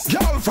cream.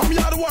 Gyal from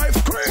your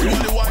wife cream. You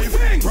are the wife.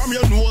 From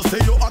your nose say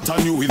you hot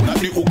and you is not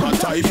the hooker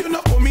type. You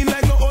not come in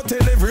like no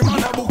hotel, every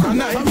man a book a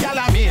night. Some gyal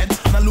a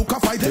mate, and a look a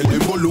fight, tell them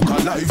go look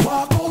alive.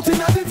 Walk out in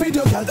the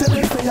video, gyal tell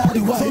them say you are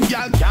the wife. Some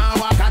gyal can't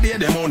walk a day,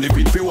 them only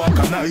fit fi walk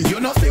a night. You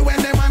know see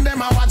when them and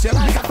them a watch you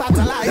like a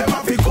satellite. Them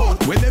a fi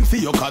cut when them see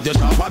you cause you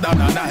sharper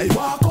than a knife.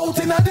 Walk out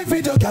in the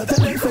video, gyal tell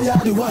them say you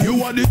are the wife.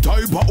 You are the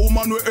type of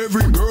woman where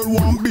every girl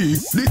want be.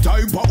 The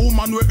type of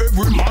woman where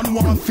every man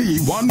want see.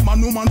 One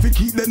man woman fi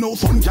keep them know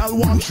some gyal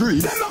want three.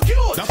 Them not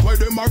cute. That's why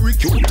them a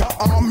recruiter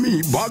on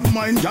me. Bad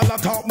mind gyal a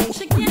talk about.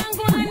 She can't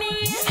go on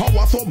it. How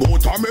I so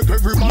bout I make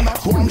every man a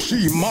swam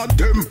she. Mad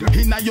them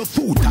inna your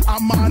suit a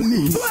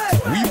money.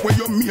 We where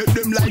you made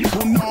them like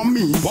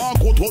tsunami.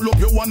 Walk out all up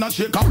you wanna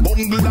shake a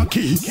bungle a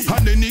key.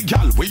 And any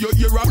gyal where you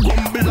hear a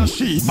grumble a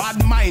she.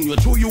 Bad mind you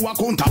chew you a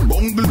count a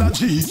bungle a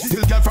G.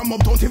 Till gyal from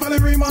uptown see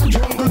every man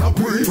jungle a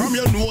pre. From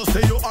your nose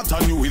say you hot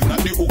and you is not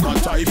the hooker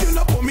type. You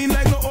not come in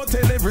like no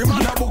hotel every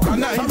man a book a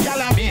night. Some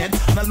gyal a mate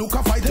and a look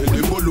a fight tell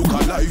them go look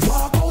alive.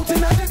 Walk out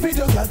in the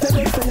video gyal tell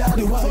them say you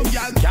the wife. Some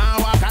gyal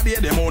can't walk a day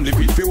them only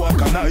fit fi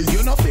walk a night.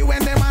 You know see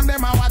when them and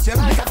them a watch you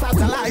like a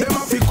satellite. Them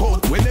a fi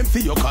cut when them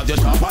see you cause you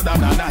sharper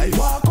than a knife.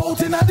 Walk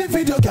out in the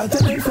video gyal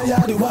tell them say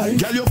you the wife.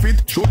 Gyal you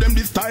fit show them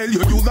the style you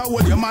use a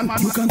hold your man.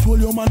 You control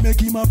your man make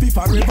him happy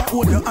forever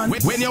hold your hand.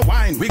 When you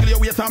whine wiggle your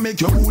waist and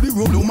make your booty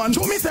roll man.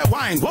 Show me say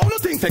whine what you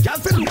think say gyal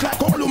fit look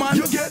like all man.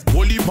 You get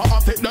holy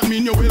power set that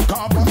mean you will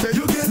compensate.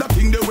 You get that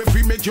thing the way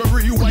fi make you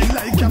rewind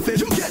like cassette.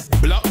 You get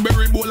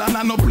Blackberry bowl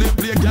and no play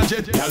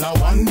gadget. Gyal a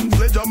one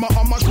sledgehammer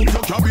and mash up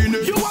your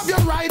cabinet. You have your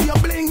ride your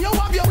bling you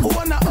have your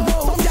own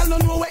oh. Some gyal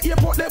don't know where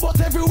airport they but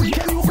every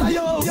weekend you fly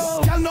out.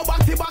 Gyal no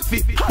boxy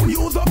and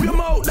use up your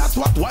mouth. That's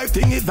what wife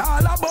thing is all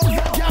about.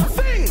 Gyal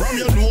sing from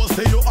your nose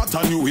say you hot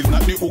and you is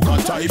not the hooker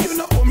type. You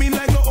not come in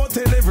like no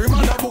hotel every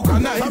man a book a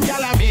night. Some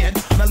gyal a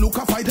mate and a look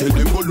a fight tell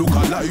them go look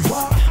alive.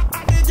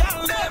 At the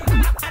gyal them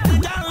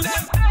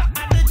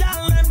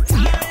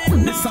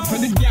time. This up for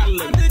the gyal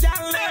them. At the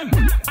gyal them.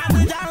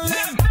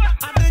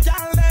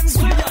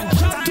 Syon,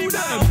 shout to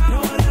them. No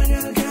other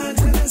girl can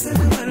tell us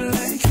anyone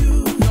like you.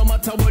 No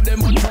matter what them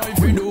will try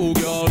for do,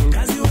 girl.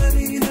 Cause you are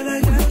the other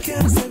girl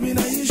can't step in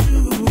your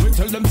shoes. We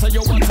tell them say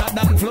you want a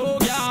damn flow,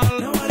 girl.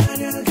 No other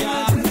girl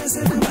can tell us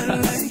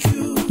anyone like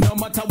you. No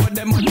matter what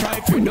them will try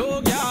for do,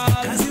 girl.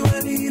 Cause you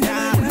are the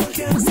other girl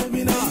can't step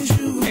in your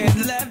shoes. It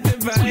left the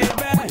vibe.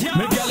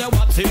 Me girl you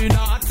hot in that.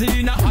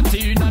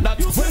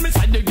 When me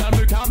say the girl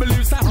me can't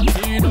believe say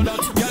hot in that.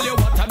 Girl you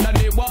hotter than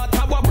the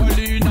water what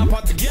boiling a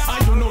pot. I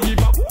don't know give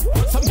up.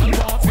 Some girl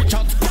want fi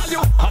chat. Girl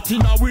you hot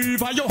in a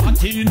weave and you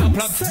hot in a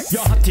plot. You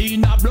hot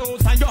in a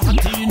blouse and you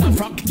hot in a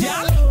frock.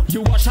 Girl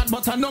you a shot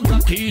but I no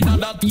glock in a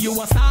that.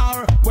 You a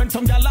star when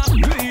some girl are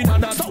green a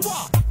that. So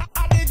what?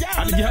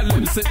 And the girl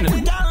them sitting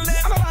there.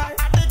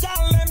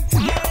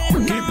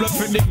 Keep love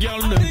for the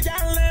girl them.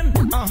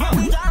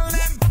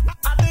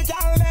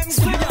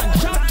 Syon,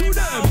 shout to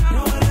them.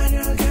 No other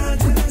girl can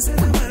tell us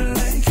anyone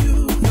like you.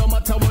 No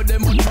matter what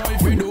them will try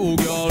for do,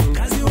 girl.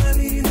 Cause you are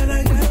the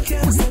other girl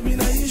can't step in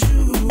your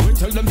shoes. We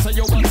tell them say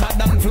you want a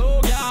damn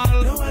flow,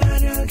 girl. No other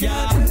girl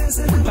can tell us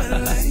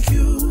anyone like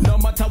you. No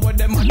matter what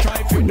them will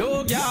try for do,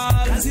 girl.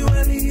 Cause you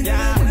are the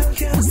other girl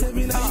can't step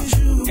in your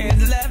shoes.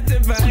 It's left the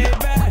vibe.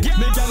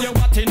 Me girl you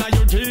hot in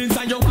your jeans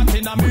and you hot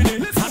in a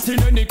mini. Hot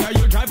in any car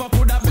you drive up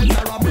with a Benz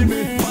or a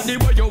Bimmy. Body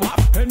where you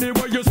have,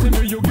 anywhere you see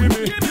me you give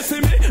me. You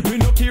see me, me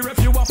no care if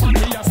you a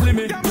fatty or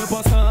slimmy. You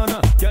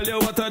persona, girl you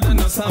hotter than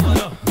the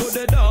sauna. Put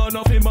it down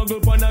off him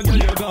muggle pan a girl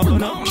you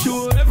gonna.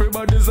 Sure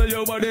everybody say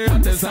you body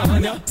at the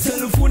sauna.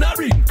 Cell phone a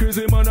ring,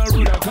 crazy man a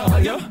road a call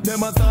ya.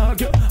 Them a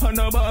talk you, and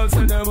the boss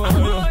say them on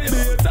you.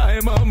 Be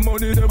time and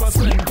money them a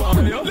spend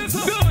for you.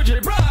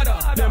 Gucci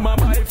Prada, them a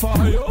buy for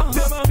you.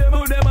 Them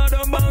a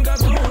them bank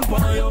account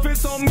for you. For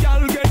some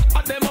girl get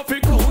at them a fi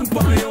count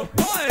for you.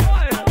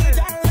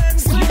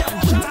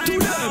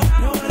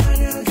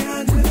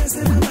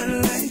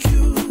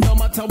 No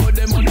matter what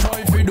them a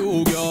try fi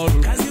do, girl.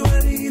 Cause you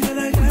are the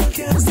other girl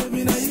can't step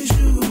in your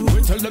shoes.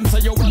 We tell them say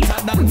you want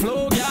a damn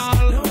flow,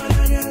 girl. No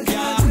other girl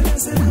can't tell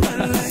us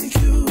anyone like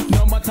you.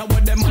 No matter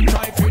what them a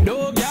try fi do,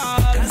 girl.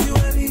 Cause you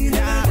are the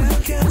other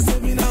girl can't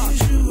step in your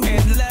shoes.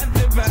 It left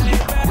the vibe.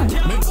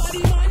 Me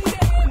body man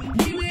them,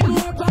 give me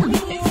more pop.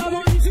 If I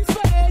want to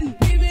spend,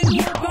 give me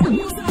more pop.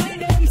 You sign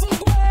them so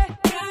quick,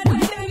 can't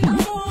let them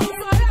go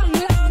for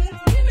long.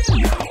 Give me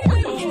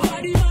more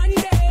body man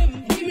them,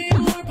 give me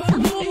more pop.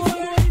 If I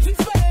want to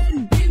spend,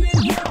 give me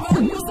more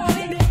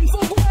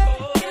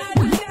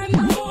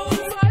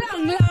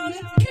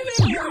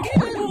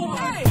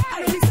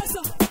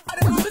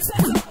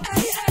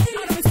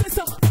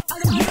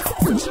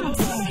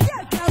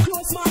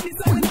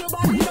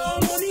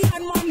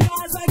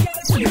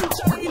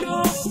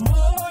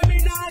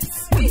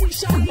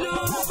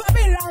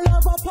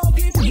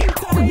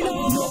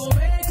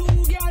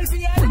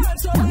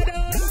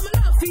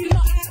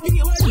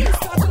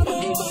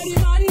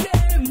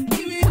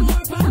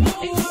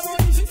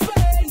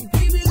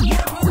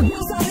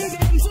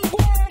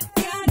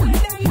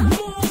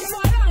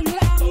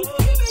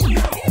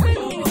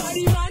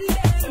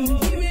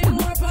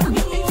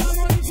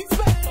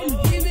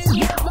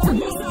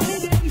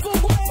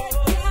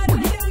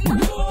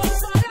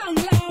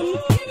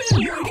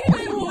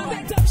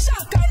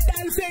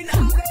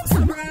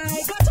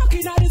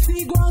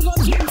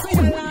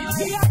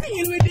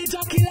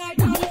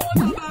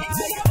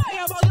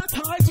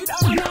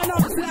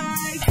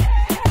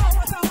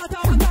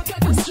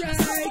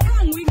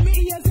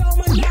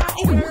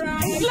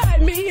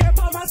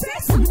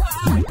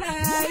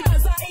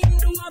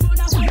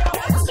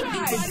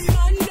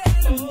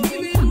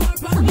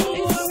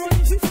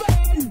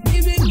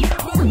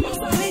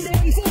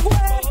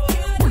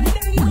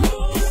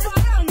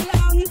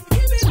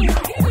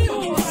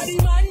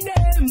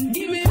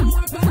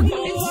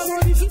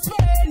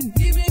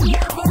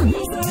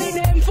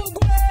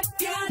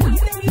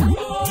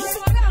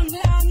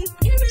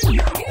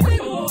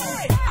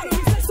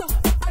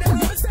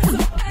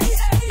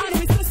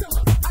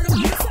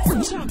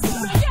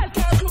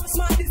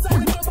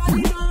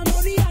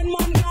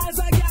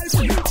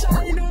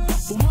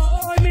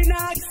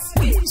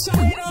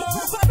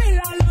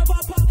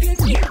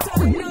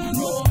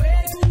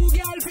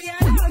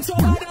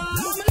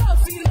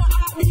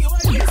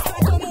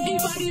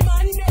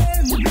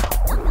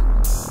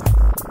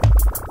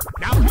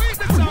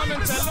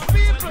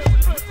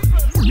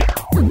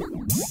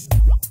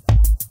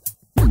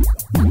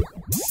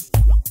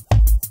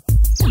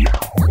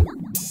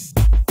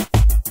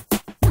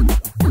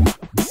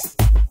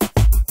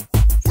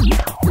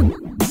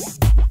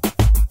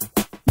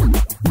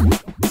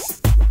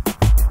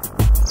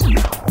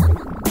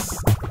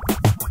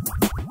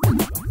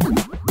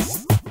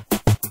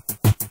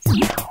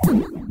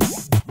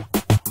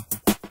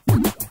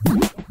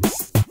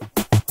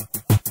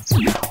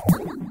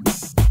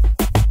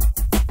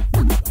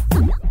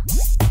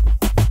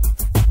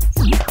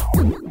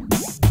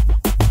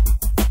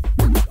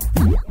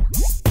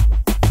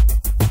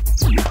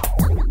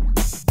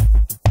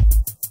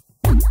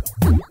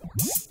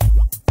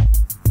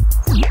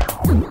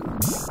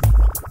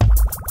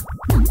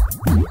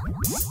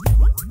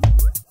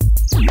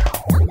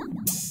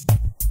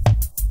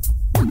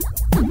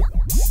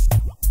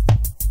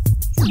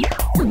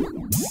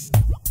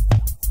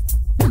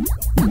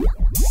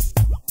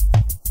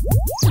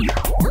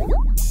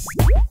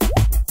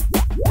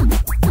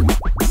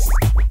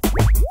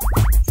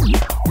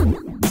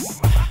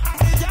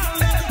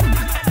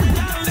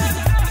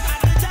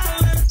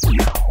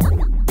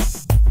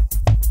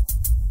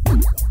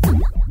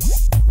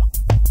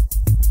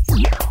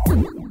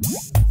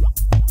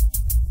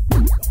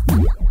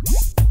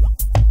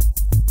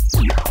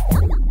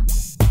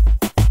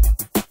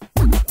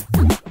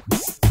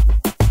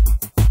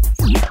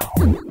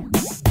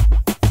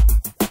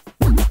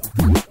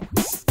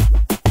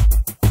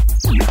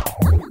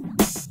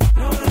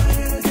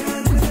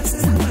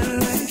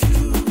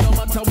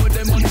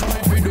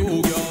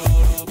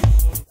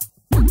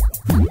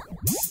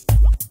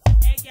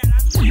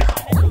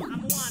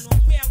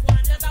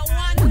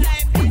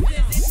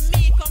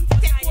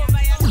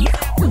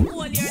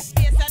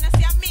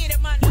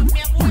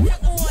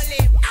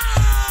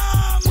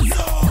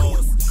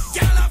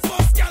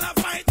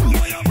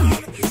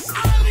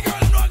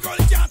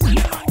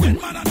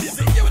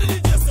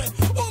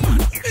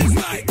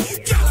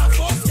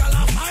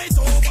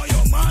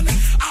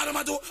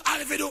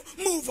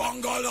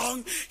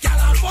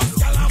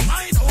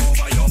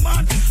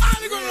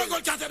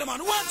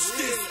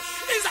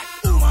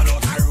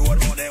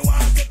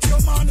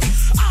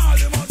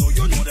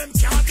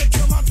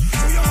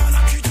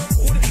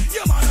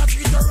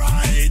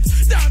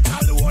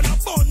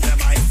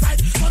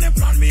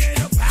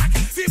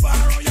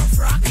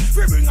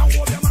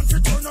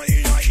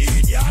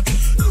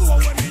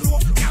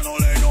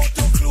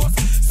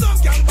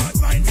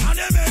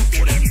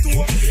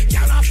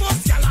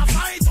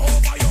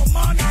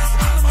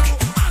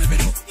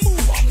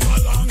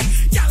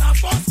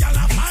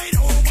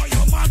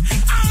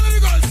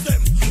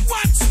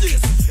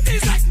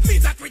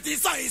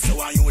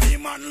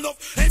man love.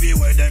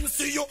 Everywhere them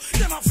see you,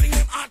 them a fling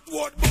them hot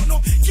word, but no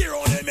care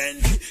how them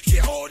envy,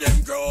 care how them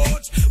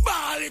grudge.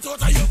 Ball it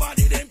out of your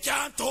body, them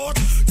can't touch.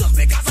 Just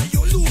because of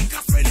you,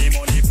 Lucas spend the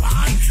money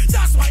pan.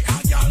 That's why a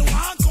girl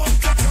want come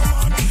catch your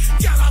man.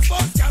 Girl a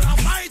fuck, girl a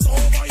fight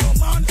over your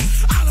man.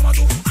 All I'ma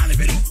do, and if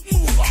you do,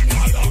 move on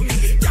along.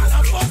 Girl a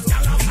fuck,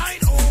 girl a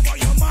fight over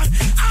your man.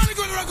 All the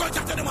girl go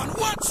catch the man.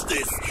 Watch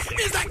this.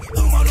 It's like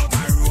the man out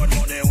the road,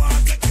 money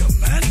want take your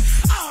man.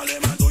 All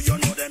them man do, you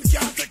know them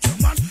can't take your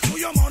man. So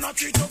your man a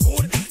treat you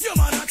good, your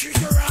man a treat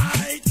you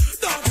right.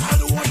 Don't all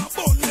the one a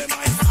bun them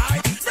I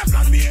fight. Rap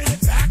on me in the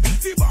back,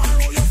 we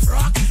borrow your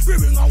frock. We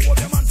bring a whole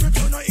them and we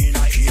turn her in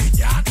a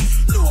idiot.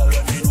 Know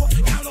what we know,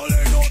 y'all don't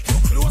learn how to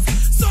close.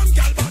 Some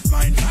gal bad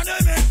mind, and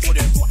they make put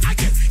them to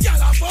again.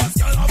 Y'all a fuss,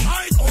 y'all a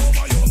fight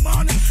over your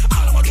man.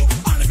 All I'ma do,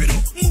 and if you do,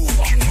 move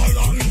on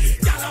along.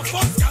 Y'all a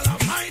fuss, y'all a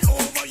fight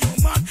over your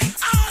man.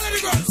 All of the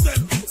girls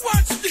them,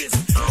 watch this.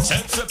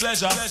 Sex for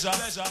pleasure,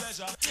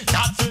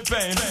 not for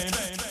pain.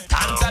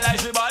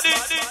 Tantalize the body,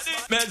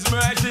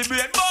 mesmerize the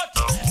brain. But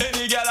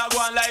any girl a go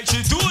on like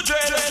she too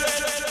dread.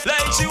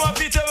 Like she want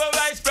to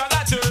terrorize, brag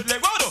a third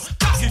leg. Whoa, no,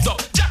 cock it up,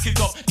 jack it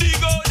up,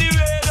 dig out the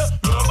red.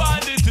 Rub on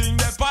the thing,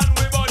 they pan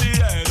with body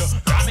head.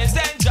 Ram it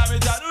and jam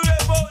it and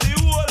rip out the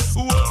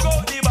whole. Work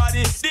out the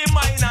body, the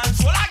mind and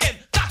soul again.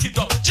 Cock it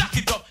up, jack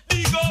it up,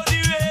 dig out the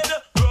red.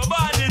 Rub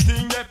on the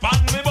thing, they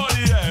pan with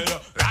body head.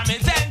 Ram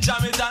it and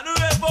jam it and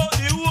rip out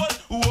the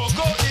whole. Work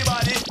out the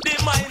body, the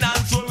mind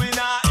and soul. We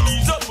nah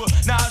ease up,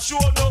 nah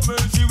show no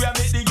mercy. We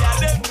make the girl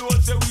them know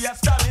say we are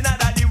stamina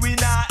daddy. We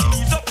nah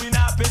ease up, we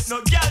nah pet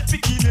no girl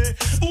picking it.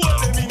 Hold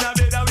them in a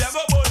bed and we a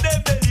go bout them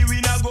belly. We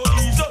nah go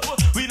ease up,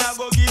 we nah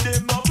go give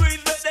them no breeze.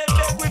 Let them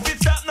take we fit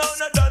stop now,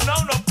 no done now,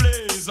 no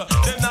place.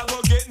 Them nah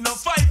go get no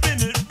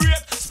 5-minute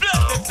break.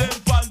 Split them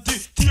panty,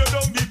 tear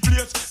down the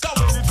place. Cause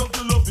when it come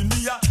to loving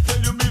me, I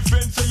tell you me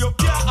friends say you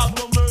can't have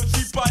no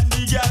mercy pan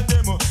the girl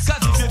them.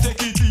 Cause if you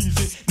take it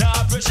easy, now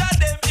pressure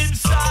them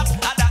himself.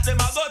 And that them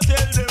a go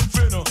tell them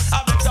friend. I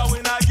better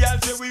when a girl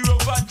say we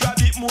rough and grab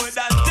it more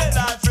than tell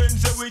our friends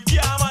say we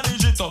can't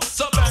manage it up.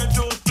 So man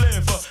don't play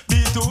for me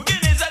 2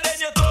 guineas and then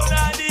you turn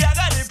on the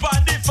agony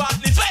pan the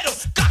fatness. Wait up,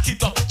 cock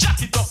it up, jack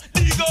it up,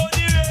 dig out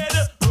the red.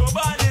 Rub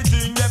on the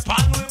thing, they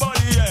pan with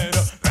body head.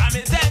 Ram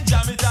it and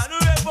jam it and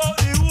rip out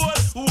the whole.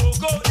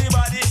 Walk out the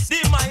body, the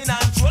mind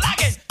and soul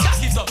again.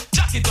 Cock it up,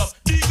 jack it up,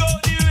 dig out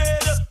the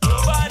red.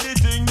 Rub on the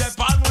thing, they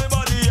pan with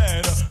body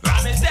head.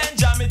 Ram it and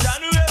jam it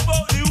and rip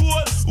out the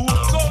whole.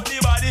 Walk out the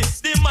body,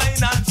 the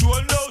mind and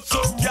soul. Now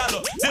some gal,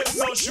 them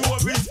no show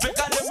respect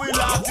and them will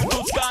have to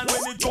scan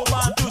when it come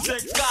on to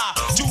sex car.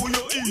 Do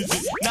you easy?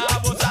 Nah,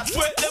 but I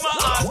sweat them a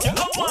ask you.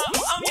 Come on,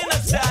 I'm in a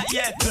start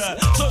yet.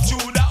 So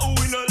true that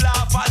we no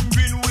laugh and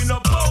grin, we no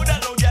powder,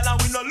 no gal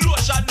and we no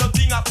lotion,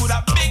 nothing. I could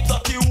have big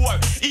dirty war.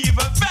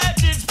 Even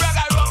virgins brag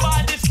I rub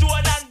on the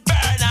stone and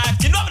burn her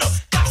skin. No,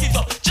 cock it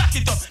up, jack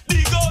it up,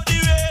 dig out the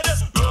red.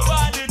 Rub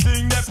on the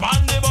thing, they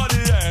pan the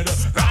body head.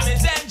 Ram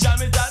it and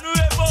jam it and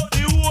rip out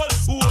the whole.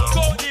 Walk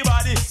out the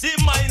body, the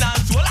mind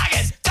and soul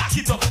again. Cock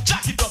it up,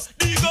 jack it up,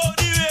 dig out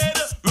the red.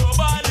 Rub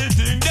on the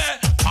thing, they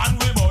pan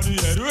with body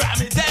head. Ram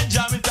it and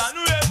jam it and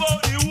rip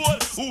out the whole.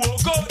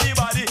 Walk out the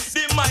body,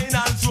 the mind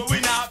and soul. We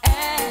now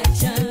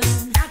Action,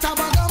 That a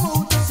bag of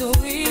mood.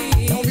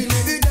 sweet. Now we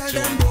make the girl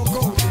them broke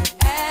out.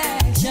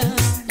 Action,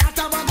 That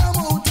a bag of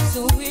mood.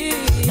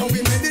 sweet. Now we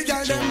make the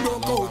girl them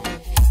broke out.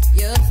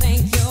 You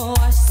think you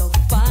are so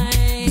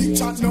fine. Big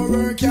chat no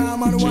work, yeah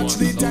man, watch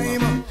the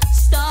time.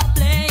 Stop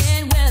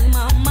playing with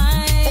my Oh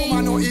mind.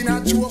 man, no in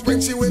a joke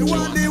when she will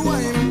want the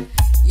wine.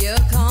 You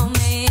call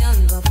me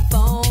on the I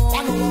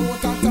phone, know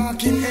what a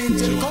talking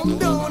angel come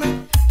down.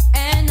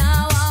 and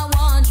now I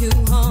want you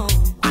home.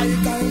 I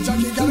can't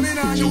Jackie girl, me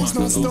nah use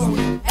no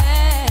stone.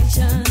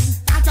 Action,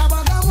 That a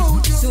bag of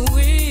mood.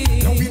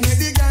 sweet. Now we make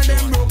the girl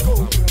them broke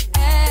out.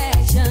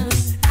 Action,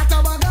 That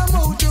a bag of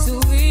mood.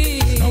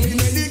 sweet. Now we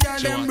make the girl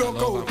them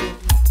broke out.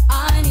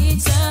 I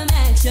need some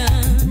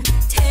action,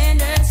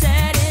 tender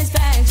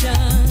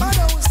satisfaction.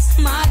 Manos.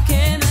 My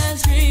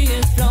chemistry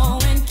is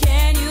flowing.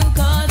 Can you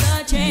cut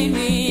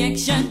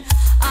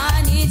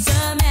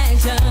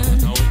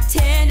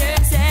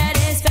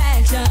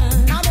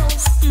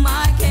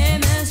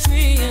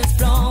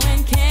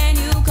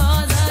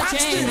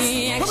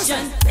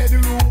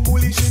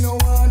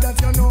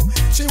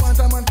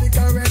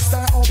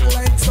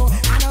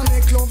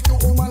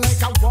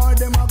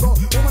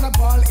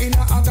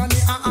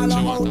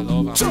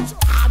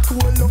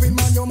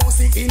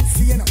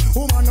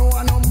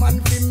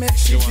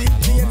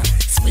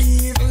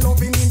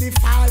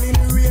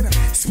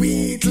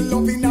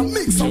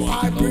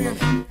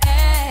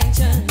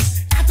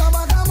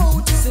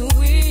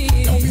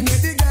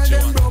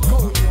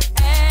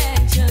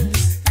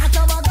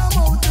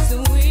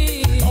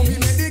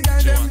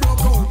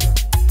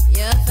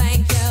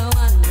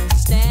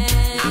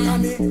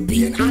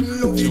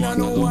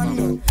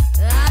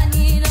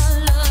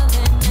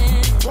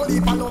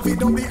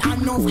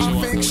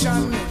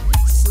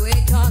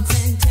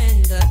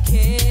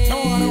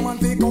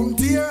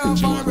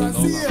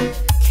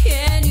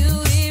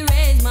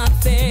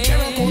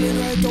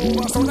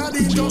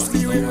me, just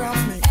beware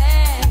of me.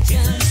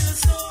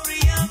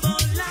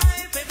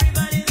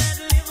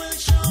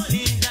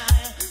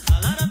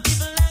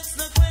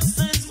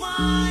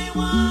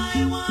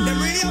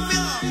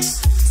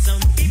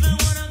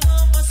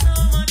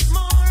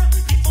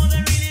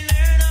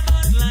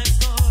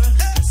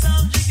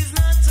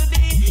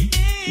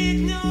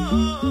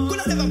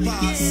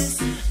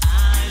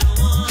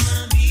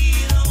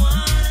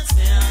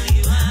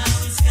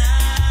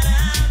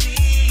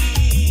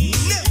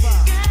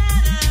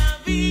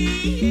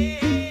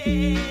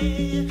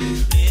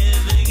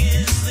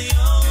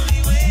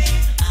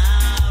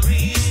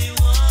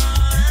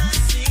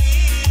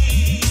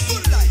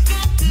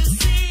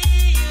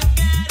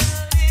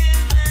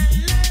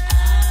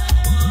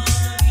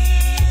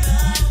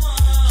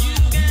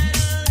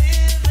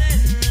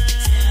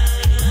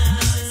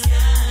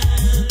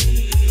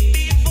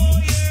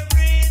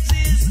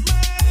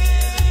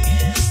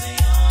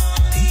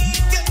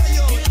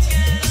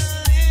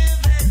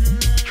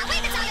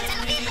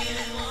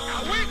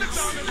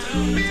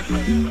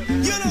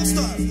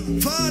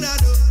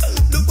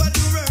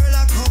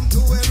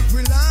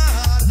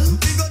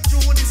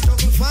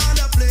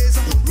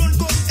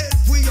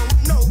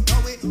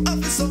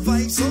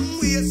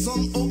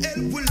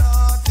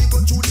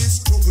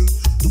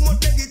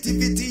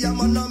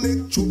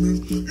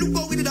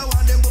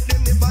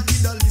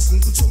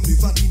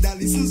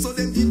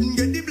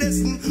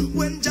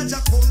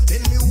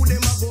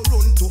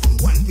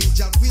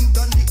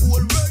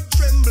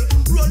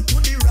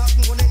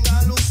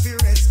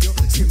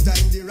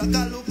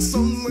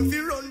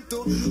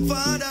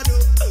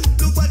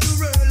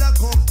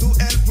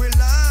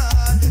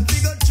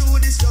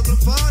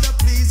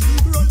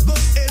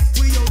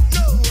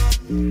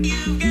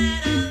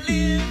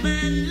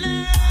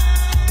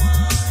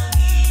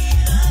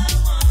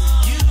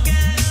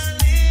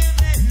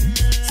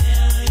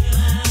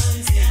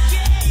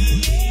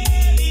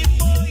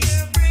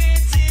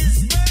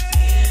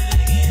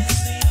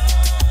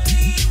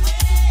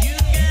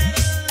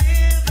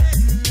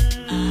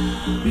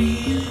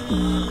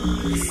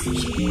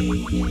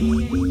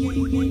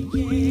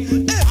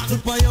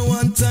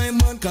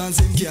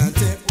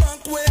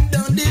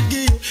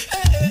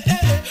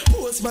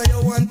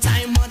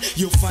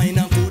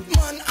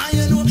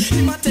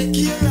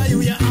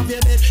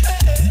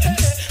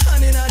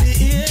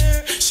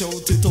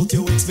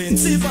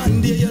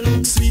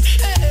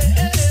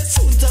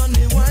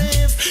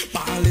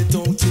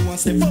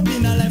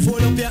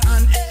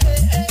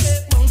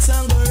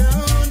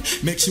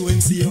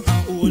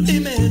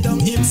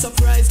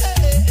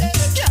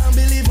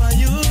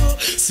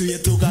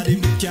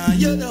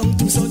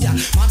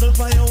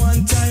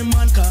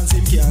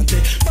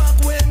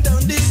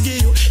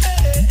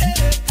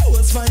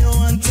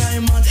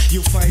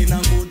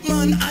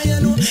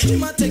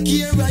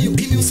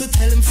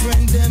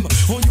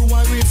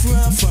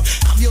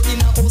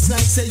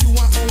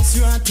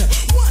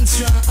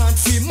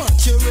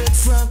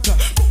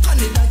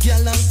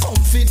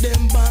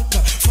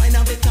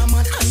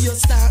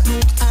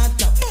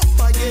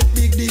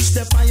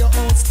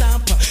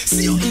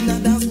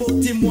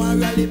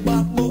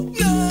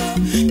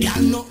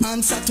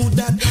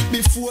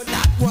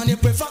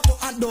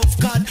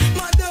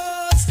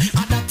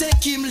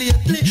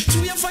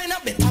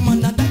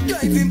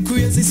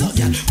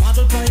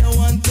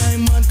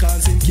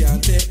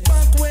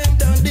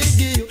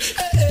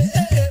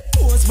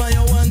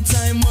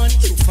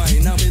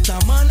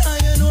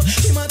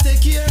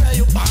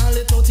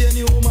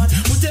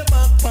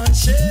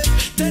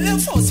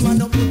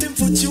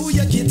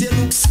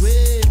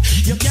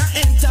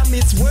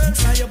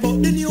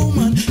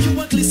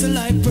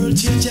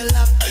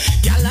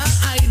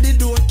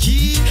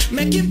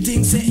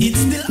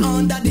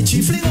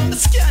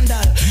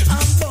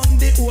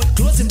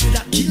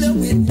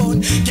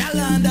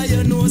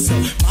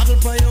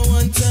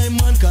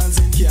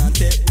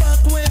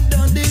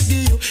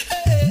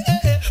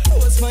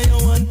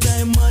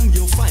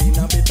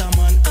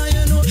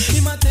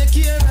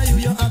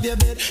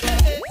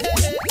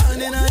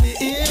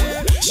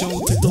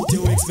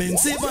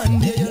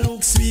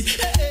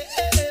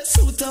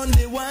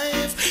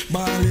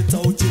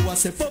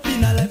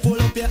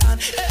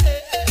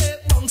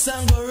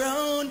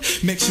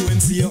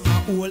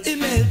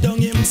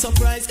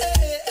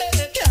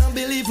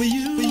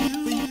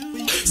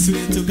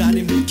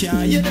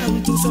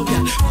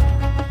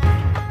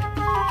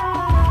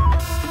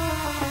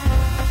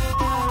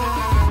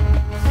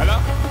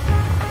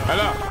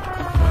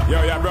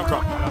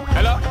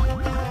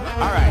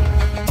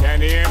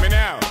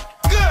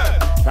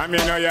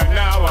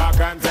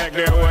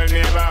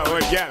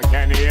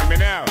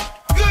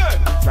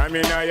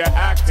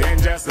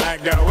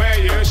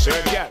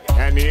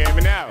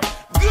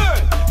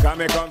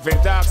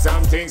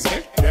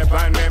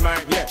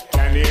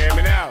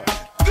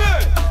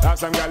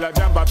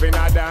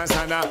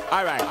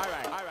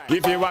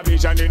 If you a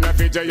vision in a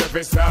future, you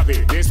fi stop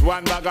it. This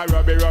one bag of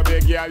rubby,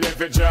 girl, you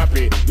fi drop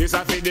it. This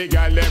a fi the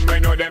girl, them we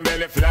know them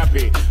belly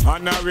floppy.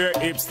 On a real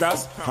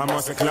hipsters, I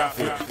must clap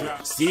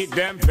it. See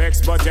them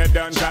vex, but you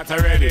done that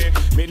already.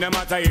 Me no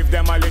matter if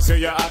them a listen,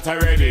 you hot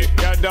already.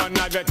 You done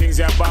have the things,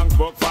 your bank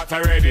book fat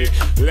already.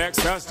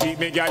 Lexus Jeep,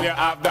 me girl, you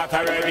have that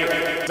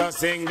already. So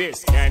sing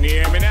this, can you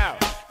hear me now?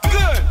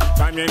 Good!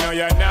 From you know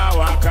you now,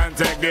 I can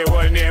take the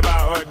whole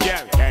neighborhood,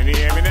 girl. Can you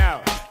hear me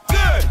now?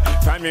 Good!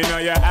 From you know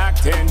you're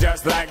acting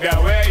just like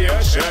the way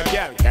you should,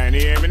 girl. Can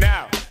you hear me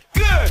now?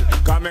 Good!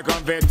 Come me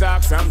come fi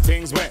talk some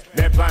things where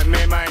they on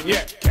me mind,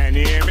 yeah. Can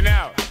you hear me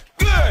now?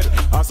 Good!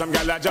 Or some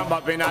girl a jump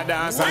up in a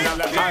dance and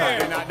girl a jump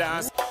up in a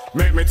dance.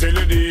 Make me tell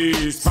you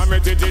this, from me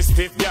titty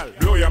stiff, girl,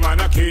 blow your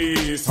man a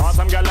kiss. Or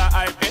some girl a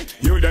hype,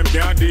 you them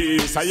can't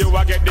this. So you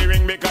a get the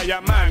ring because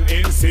your man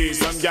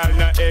insists. Some girl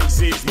no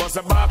exist, but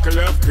a buckle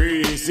of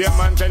Cris. Your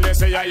man tell you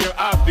say yeah, you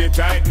have the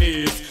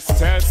tightness.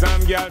 Tell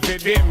some girl to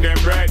dim them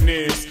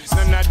brightness.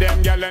 None of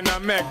them girl no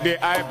make the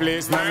high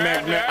place, no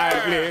make the high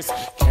place.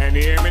 Can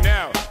you hear me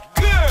now?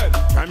 Good!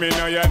 I mean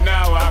know you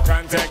now, I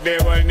can take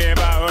the whole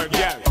neighborhood,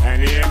 girl.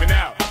 Can you hear me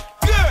now?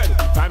 Good!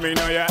 I mean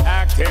know you're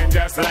acting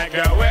just like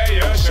the way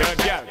you should,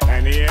 girl.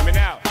 Can you hear me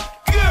now?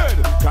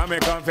 Good! Come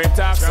and come fi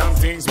talk some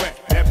things where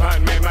they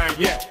on me mind,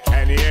 yeah.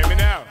 Can you hear me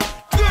now?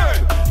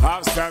 Good!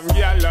 Have some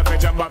girl love to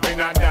jump up in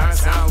a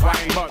dance and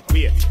wine, but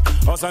wait.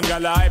 Or some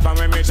girl hype and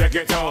when me check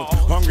it out.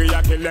 Hungry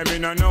I kill them, me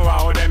no know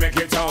how they make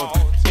it out.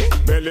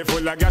 Belly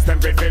full of gas, them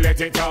fi let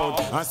it out.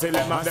 And still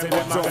them have them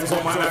tongues,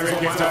 come and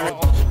ring it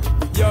out.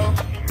 Yo,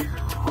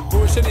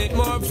 pushing it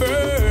more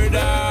further.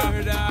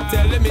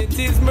 Tell them it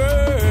is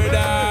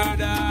murder.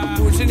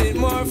 Pushing it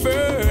more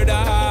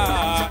further.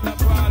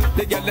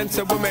 The girl them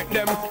say we make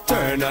them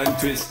turn and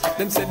twist.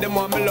 Them say them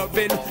want me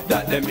loving,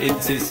 that them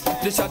insist.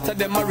 The shot of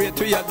them are rate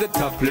we as the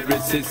top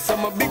lyricists.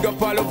 Some a big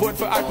up all the vote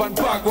for Hype and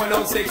Park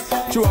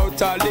 106.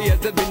 Throughout all the years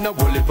there's been a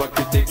whole heap of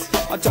critics.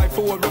 I try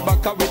forward the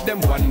back with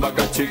them one bag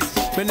of tricks.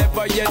 Me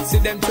never yet see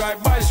them try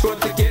buy show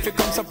ticket. To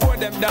come support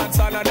them dance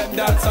all of them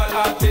dance all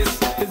artists.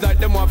 It's like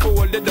them want to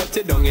hold the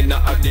dirty down in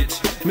a ditch.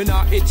 Me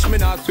not itch, me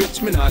not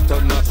switch, me not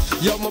turn up.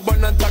 Yo, I'm a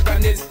bun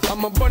antagonist,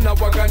 I'm a bun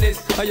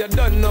wagonist. And you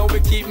don't know we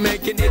keep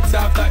making hits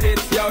after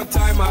hits. Yo,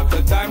 time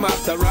after time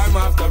after rhyme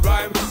after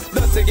rhyme.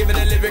 Just to give it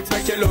the lyrics,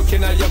 make you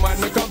looking at your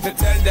mind. Me come to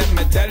tell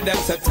them,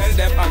 so tell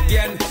them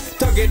again.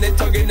 Tugging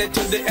it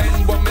to the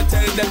end. But me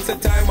tell them, so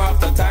time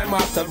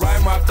after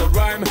rhyme after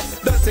rhyme.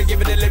 Just to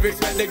give it the lyrics,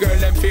 make the girl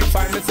them feel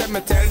fine. Me say me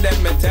tell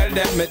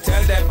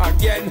them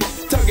again.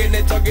 Tugging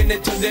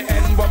it to the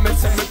end. But me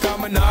say me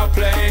come and now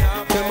play.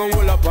 Till me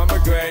roll up on my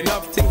grain.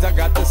 Enough things I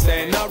got to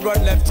say. Now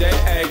run left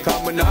J.A.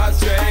 Coming out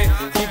straight.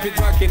 Keep it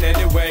rocking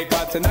anyway.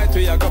 Cause tonight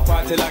we are gonna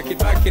party like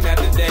it rocking at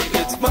the day.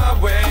 It's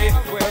my way.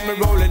 When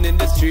me rolling in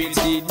the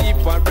streets, see deep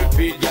and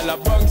repeat. Girl a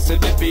bounce to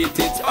the beat.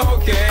 It's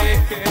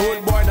okay.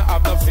 Good boy no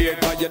have no fear.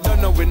 Cause you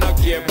don't know we not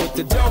care. Put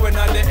the jaw in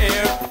the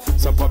air.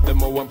 So pop the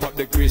mo and pop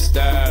the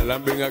crystal.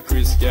 And bring a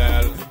Cris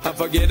girl. And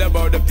forget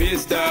about the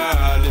pistol.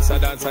 It's a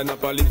dance and a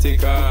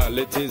political.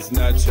 It is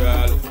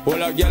natural.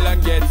 Hold a girl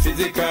and get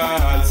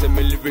physical. Say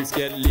me lyrics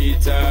get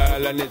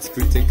lethal. And it's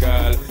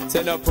critical.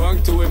 Send a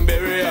punk to him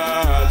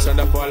burial. Shut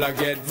up all I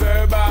get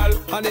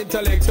verbal and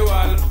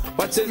intellectual.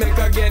 Watch it make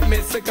her get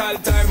mystical.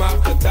 Time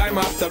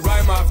after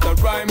rhyme after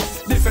rhyme.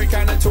 Different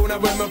kind of tune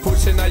when me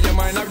pushing at your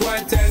mind. I go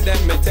and tell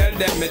them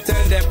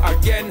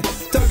again.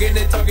 Tugging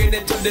it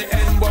to the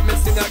end. But me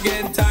sing again.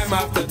 Time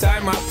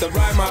after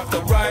rhyme after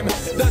rhyme.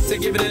 Just to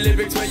give it the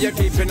lyrics when you're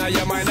keeping at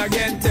your mind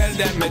again. Tell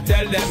them,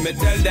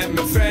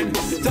 my friend.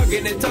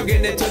 Tugging it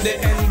to the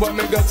end. But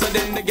me go to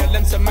them to get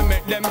them, so me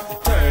make them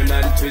turn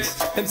and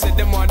twist. Them say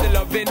them want the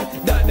loving,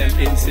 that them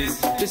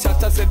insist. The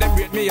shots I say them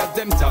rate me as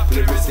them top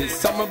lyricists.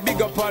 Some a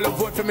big up all the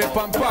vote for me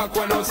pan Park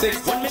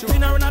 106. When me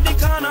spin around the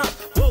corner,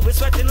 whoa, we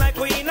sweating like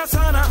we in a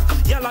sauna.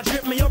 Y'all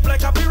drip me up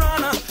like a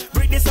piranha.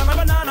 Break this on a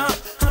banana.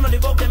 I know the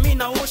bug them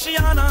in a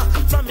oceana.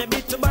 From your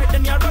bit to bite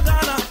them you're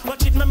vagana.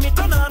 Watch it me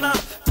tanana.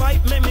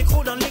 Pipe me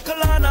cool and little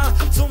lana.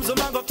 Zoom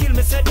I go kill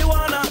me said you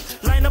wanna.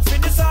 Line up for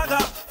the saga.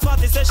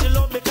 40 says she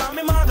love me call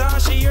me maga.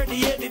 She hear the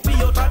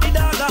ADP out of the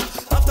dagger.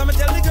 After me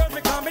tell the girl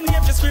me call me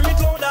name, she scream it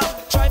louder.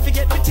 Try to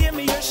get me tame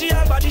me hear she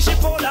her body she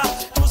polar.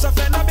 Choose a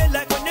friend a bed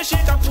like when they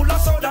shake and pull a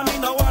soda. Me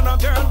no want a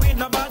girl with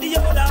no body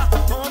odor.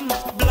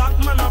 Black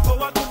man a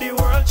power to the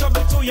world.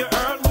 Trouble to your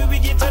earl. We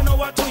get to know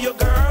what to your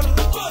girl.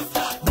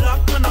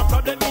 Black man a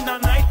problem in a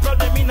night.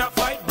 Problem in a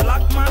fight.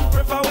 Black man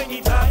prefer when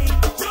he tight.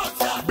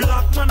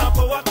 Black man a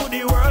power to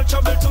the world.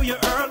 Trouble to your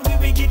earl.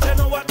 We get to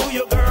know what to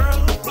your girl.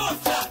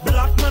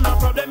 Black man a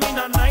problem in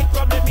a night.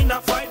 Problem in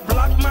a fight.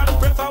 Black man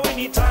prefer when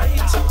he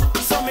tight.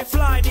 So me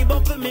fly the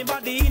buckle me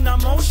body in a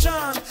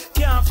motion.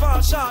 Can't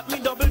fall short me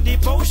double the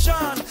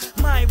potion.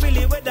 My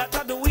really way that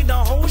I do with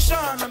a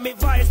ocean. And me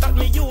voice that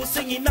me use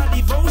singing a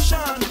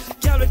devotion.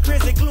 Girl with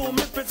crazy glue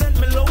me present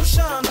me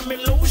lotion. And me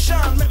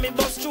lotion make me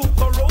bust through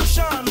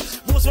corrosion.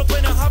 Boost what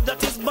when you have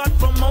that is bad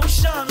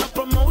promotion. A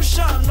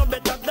promotion no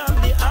better than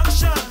the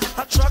action.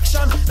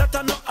 Attraction that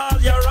I know all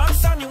your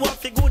rocks. And you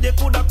want to good you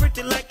coulda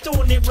pretty like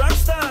Tony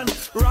Braxton.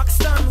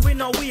 Rockstar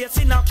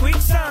waist in a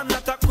quicksand.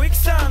 Not a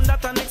quicksand,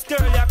 that a next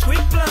girl, ya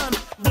quick plan.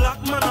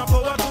 Black man a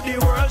power to the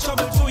world,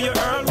 trouble to your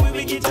earl. We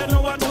will get to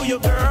know what to your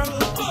girl.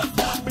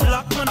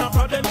 Black man a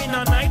problem in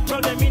a night,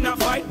 problem in a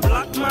fight.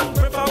 Black man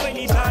prefer when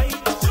he tight.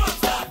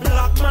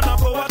 Black man a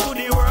power to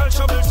the world,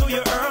 trouble to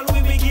your earl.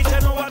 We will get to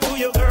know what to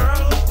your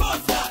girl.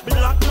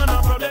 Black man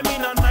a problem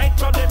in a night,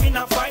 problem in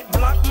a fight.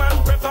 Black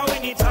man prefer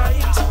when he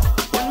tight.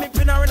 When me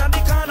pin her in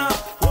the corner,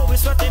 oh we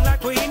sweating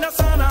like we in a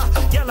sauna.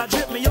 Gyal a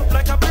drip me up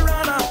like a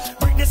piranha.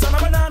 Break this on a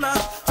banana.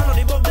 I know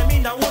the bug them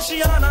in the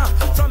oceana.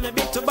 From me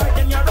big to bite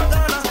then you're a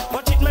Ghana.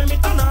 Watch it make me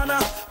tanana.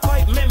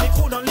 Pipe make me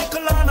cool on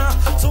little lana.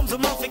 Zoom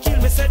zoom off,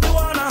 kill me said you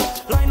wanna.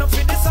 Line up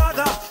for the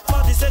saga.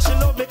 Party say she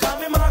love me call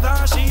me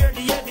maga. She hear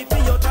the EDP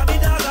out of the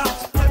dagger.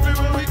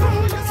 Everywhere we go,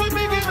 yes we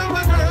picking up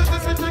the girls,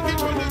 yes we checking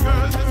for the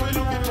girls, yes we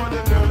looking for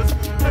the girls.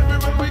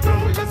 Everywhere we go,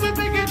 yes we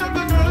picking up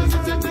the girls,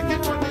 yes we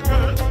checking for the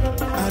girls.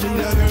 I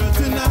need a girl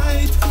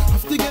tonight.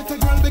 Have to get a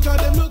girl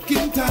because them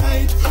looking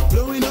tight.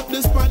 Blowing up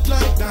the spot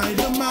like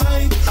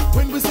dynamite.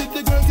 When we see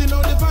the girls, you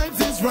know the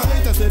vibes is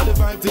right. I said the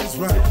vibes is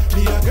right.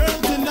 Need a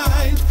girl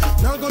tonight.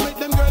 Now go make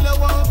them girls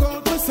walk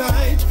out my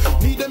side.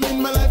 Need them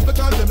in my life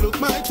because them look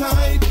my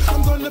type.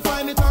 I'm gonna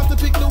find it hard to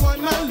pick the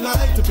one I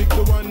like. To pick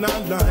the one I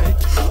like.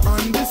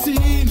 On the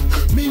scene,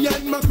 me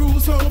and my crew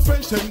so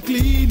fresh and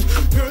clean.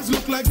 Girls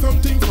look like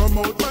something from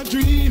out my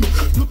dream.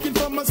 Looking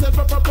for myself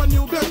a proper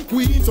Nubian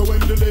queen. So when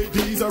the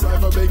ladies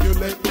arrive, I beg you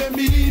let them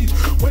in.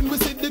 When we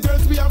see the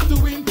girls, we have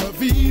to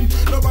intervene.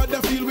 Nobody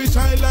feel we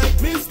shine like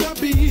Mr.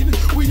 Bean.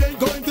 We ain't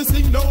going to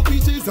sing no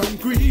peaches and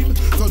cream.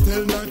 So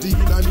tell Nadine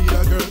I need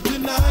a girl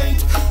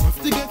tonight.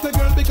 Have to get a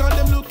girl because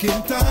them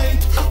looking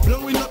tight.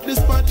 Blowing up the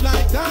spot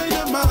like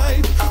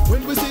dynamite.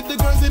 When we see the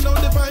girls, you know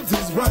the vibes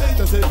is right.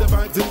 I said the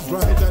vibes is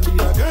right. I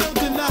need a girl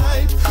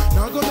tonight.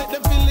 Now go make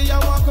them feel I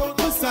walk out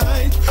my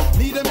side.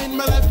 Need them in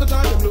my life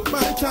because them look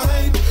my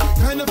type.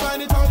 Kinda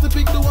find it hard to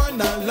pick the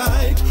one I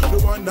like. The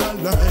one I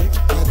like.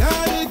 I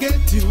gotta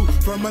get you.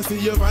 From I see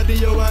your body,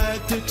 yo, I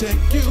had to check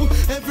you.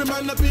 Every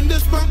man up in the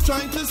spot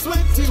trying to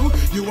sweat you.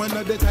 You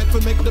wanna the type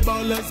to make the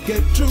ballers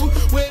get through.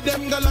 Where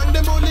them go long,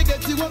 them only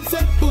get you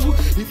upset, boo.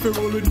 If you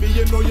roll with me,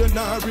 you know you're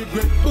not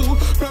regret, boo.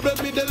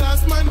 Probably the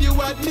last man you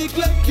had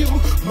neglect you.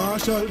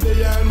 Marshall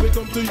Day and we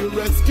come to your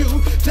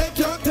rescue. Check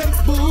your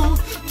text, boo.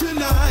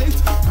 Tonight,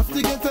 have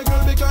to get a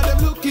girl because them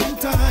looking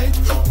tight.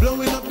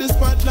 Blowing up the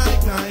spot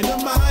like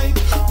dynamite.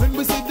 When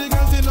we see the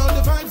girls, you know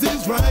the vibes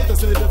is right. I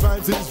said the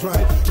vibes is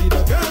right. Need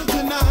a girl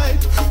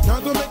tonight. Now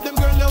go make them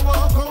girls you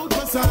walk out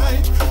my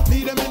side.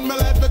 Need them in my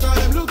life because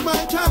them look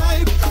my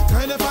type.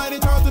 Kinda find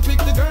it hard to pick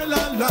the girl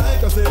I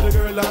like. I say the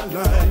girl I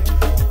like.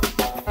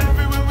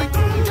 Everywhere we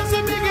go, yes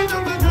we picking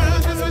up the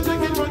girls, yes we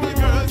checking for the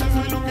girls, yes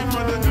we looking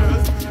for the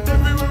girls.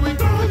 Everywhere we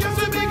go, yes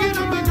we picking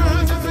up the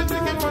girls, yes we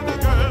checking for the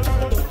girls.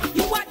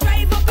 You a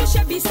drive up, you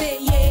Chevy say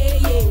yeah,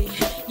 yeah,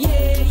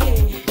 yeah,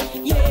 yeah,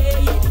 yeah,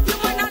 yeah. You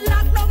wanna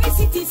lock down the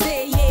city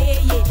say yeah,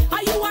 yeah.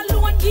 Are you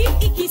alone give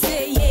icky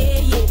say yeah,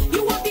 yeah.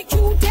 You want the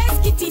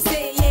cutest kitty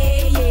say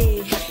yeah,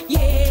 yeah,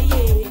 yeah,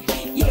 yeah,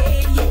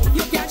 yeah, yeah.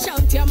 You can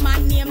shout your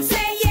man name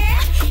say yeah.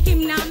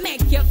 Him not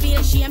make you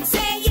feel shame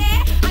say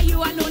yeah. Are you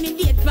alone in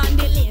date van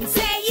the lane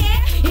say yeah.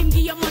 Him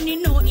give you money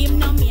no him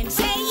no mean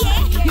say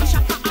yeah. You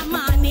shop at a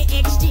money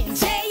exchange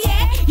say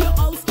yeah. Your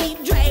house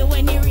keep dry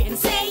when it rain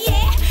say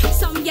yeah.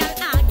 Some girl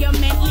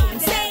argument lane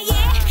say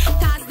yeah.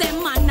 Cause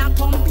them man a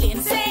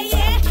complain say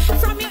yeah.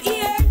 From your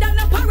ear done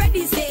up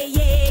already say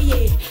yeah,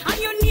 yeah. And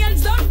your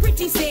nails done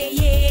pretty say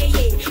yeah,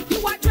 yeah.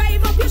 You a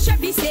drive up your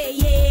Chevy say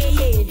yeah,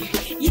 yeah,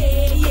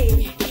 yeah, yeah,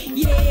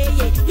 yeah,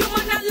 yeah. You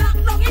man a lock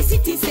down your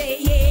city say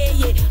yeah,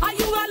 yeah. Are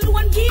you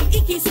alone give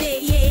icky say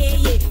yeah,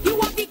 yeah. You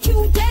want the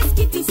cutest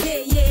kitty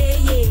say yeah,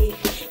 yeah,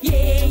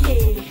 yeah,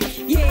 yeah,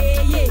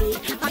 yeah,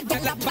 yeah. A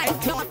girl a buy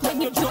cloth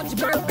when you judge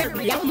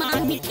Burberry. A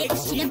man me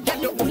exchange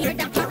girl you wear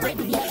that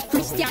already.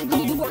 Christian do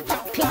you work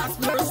up class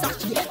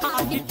Versace.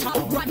 All the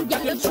top one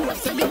girl you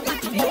choose so you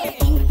got to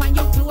go. Ink on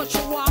your clothes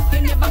show off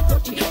you never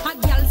touch it. A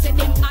girl say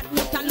them hot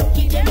but a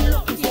lucky them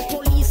lucky.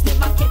 Police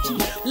never catch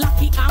it.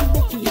 Lucky and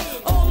bookie.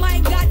 Oh my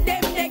God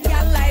them the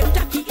girl life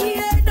tacky.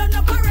 Ear done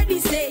up already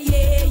say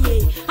yeah,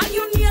 yeah. And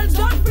your nails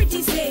done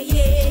pretty say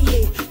yeah,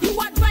 yeah. You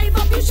a drive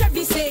up your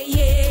Chevy say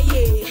yeah,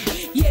 yeah,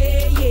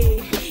 yeah, yeah,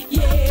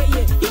 yeah,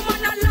 yeah. You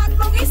man a lock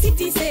down a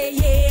city say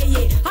yeah,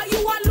 yeah. Are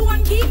you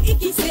alone give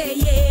icky say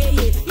yeah,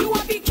 yeah. You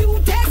want the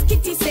cutest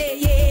kitty say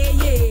yeah,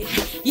 yeah,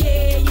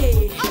 yeah, yeah,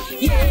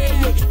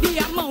 yeah, yeah. The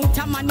amount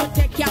of man you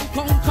take can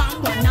come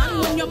from one. And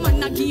when your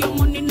man a give you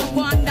money no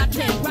go under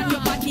 10. Run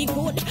your body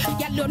good,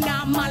 you do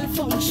not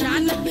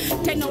malfunction.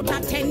 10 out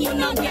of 10 you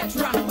not get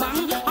wrong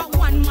bang. A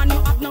one man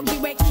you have no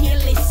give a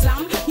kill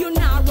Islam. You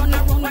now run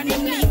around when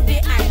him leave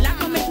the island.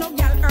 No make no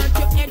girl hurt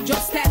your head,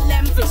 just tell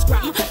them fi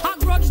scram. I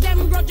grudge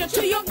them grudge you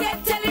till you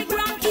get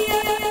telegram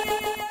yeah.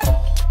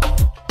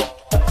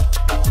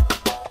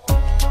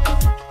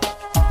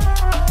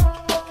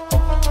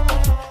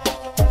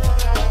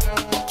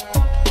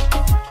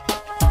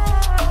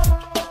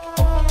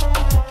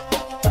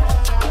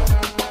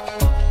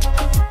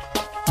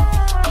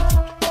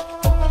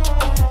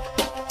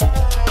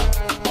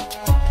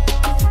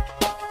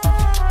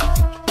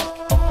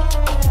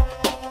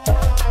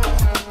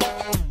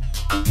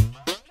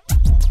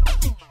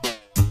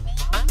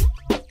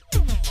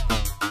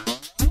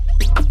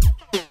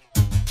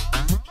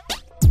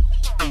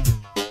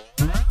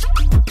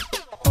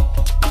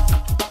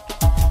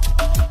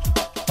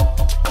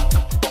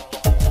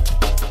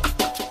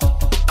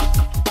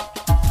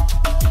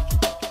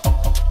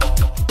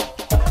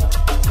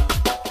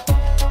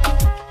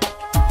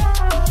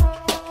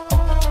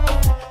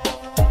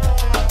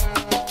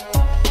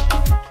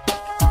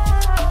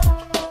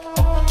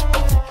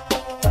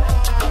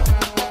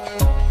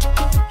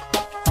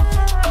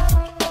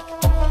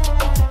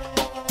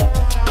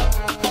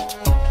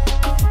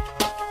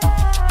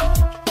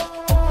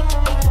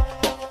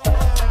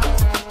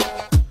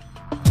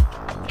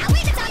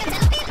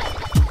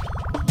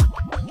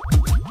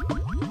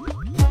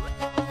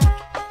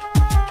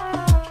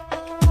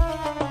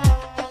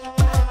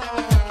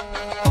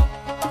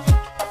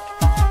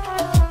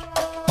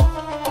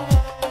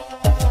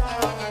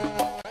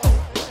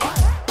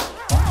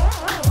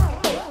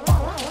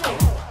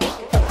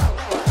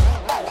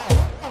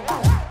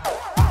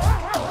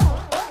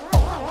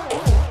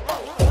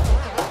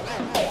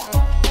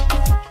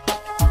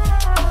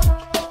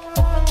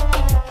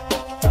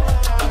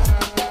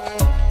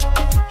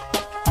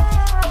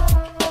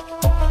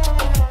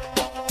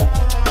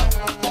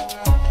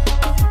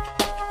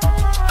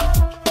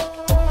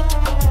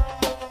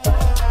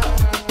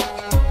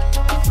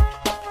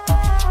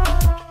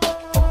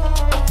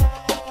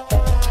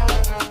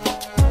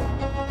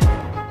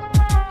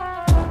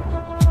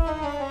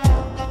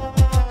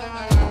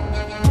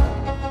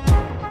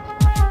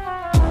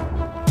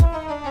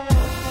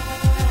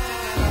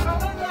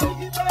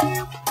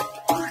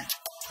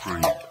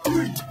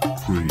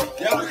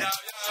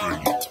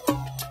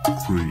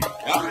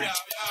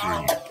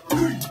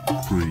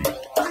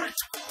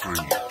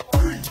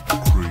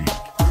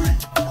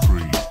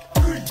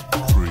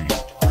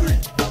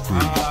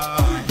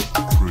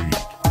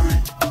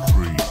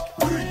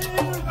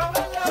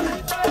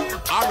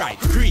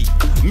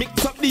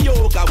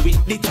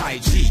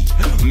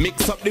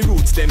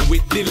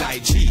 with the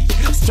light G.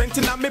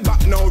 Strengthen on me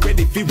back now,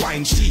 ready for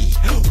wine she.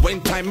 When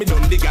time me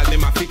done the gal,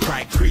 them a fi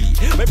cry cree.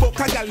 Me book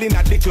a gal in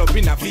at the club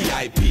in a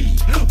VIP.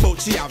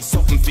 But she have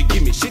something fi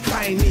give me, she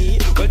tiny.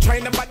 Well try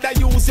not bother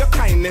use your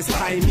kindness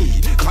high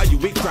me. Cause you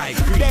will cry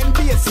cree. Then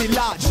be a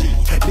silaji.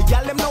 The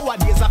gal them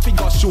nowadays a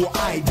figure show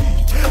ID.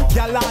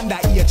 Gal under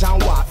age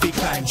and walk fi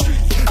climb tree.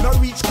 No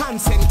reach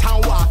consent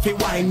and walk fi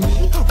wine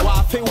me.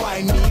 Walk fi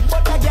wine me.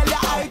 But a gal a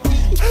ID.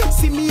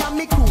 See me and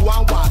me crew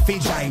and walk fi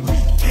join me.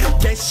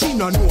 Guess she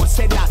no know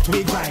say that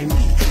we grind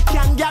me.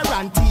 Can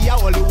guarantee you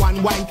only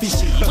one wine fi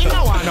she. We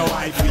no want no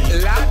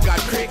wifey. Lord got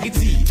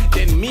crazy.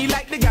 Then me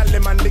like the gal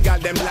them and the gal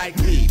them like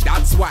me.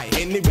 That's why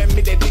anywhere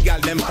me the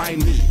gal them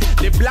find me.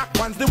 The black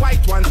ones, the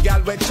white ones,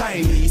 gal were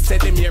Chinese. Say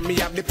them hear me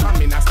have the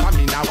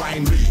stamina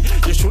wine me.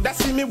 You shoulda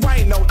see me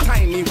wine out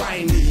tiny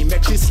whiny.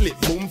 Make she slip,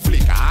 boom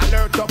flick,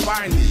 alert up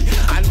Barney.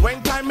 And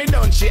when time me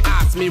done, she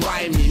ask me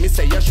why me. Me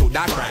say you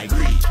shoulda cry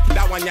Cris.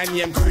 That one your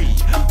name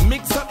Cris.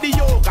 Mix up the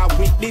yoga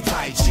with the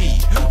tai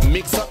chi.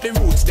 Mix up the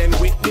roots then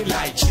with the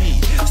light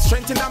chi.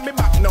 Strengthen on me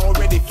back now,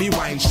 ready for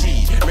wine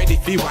she. Ready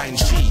for wine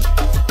she.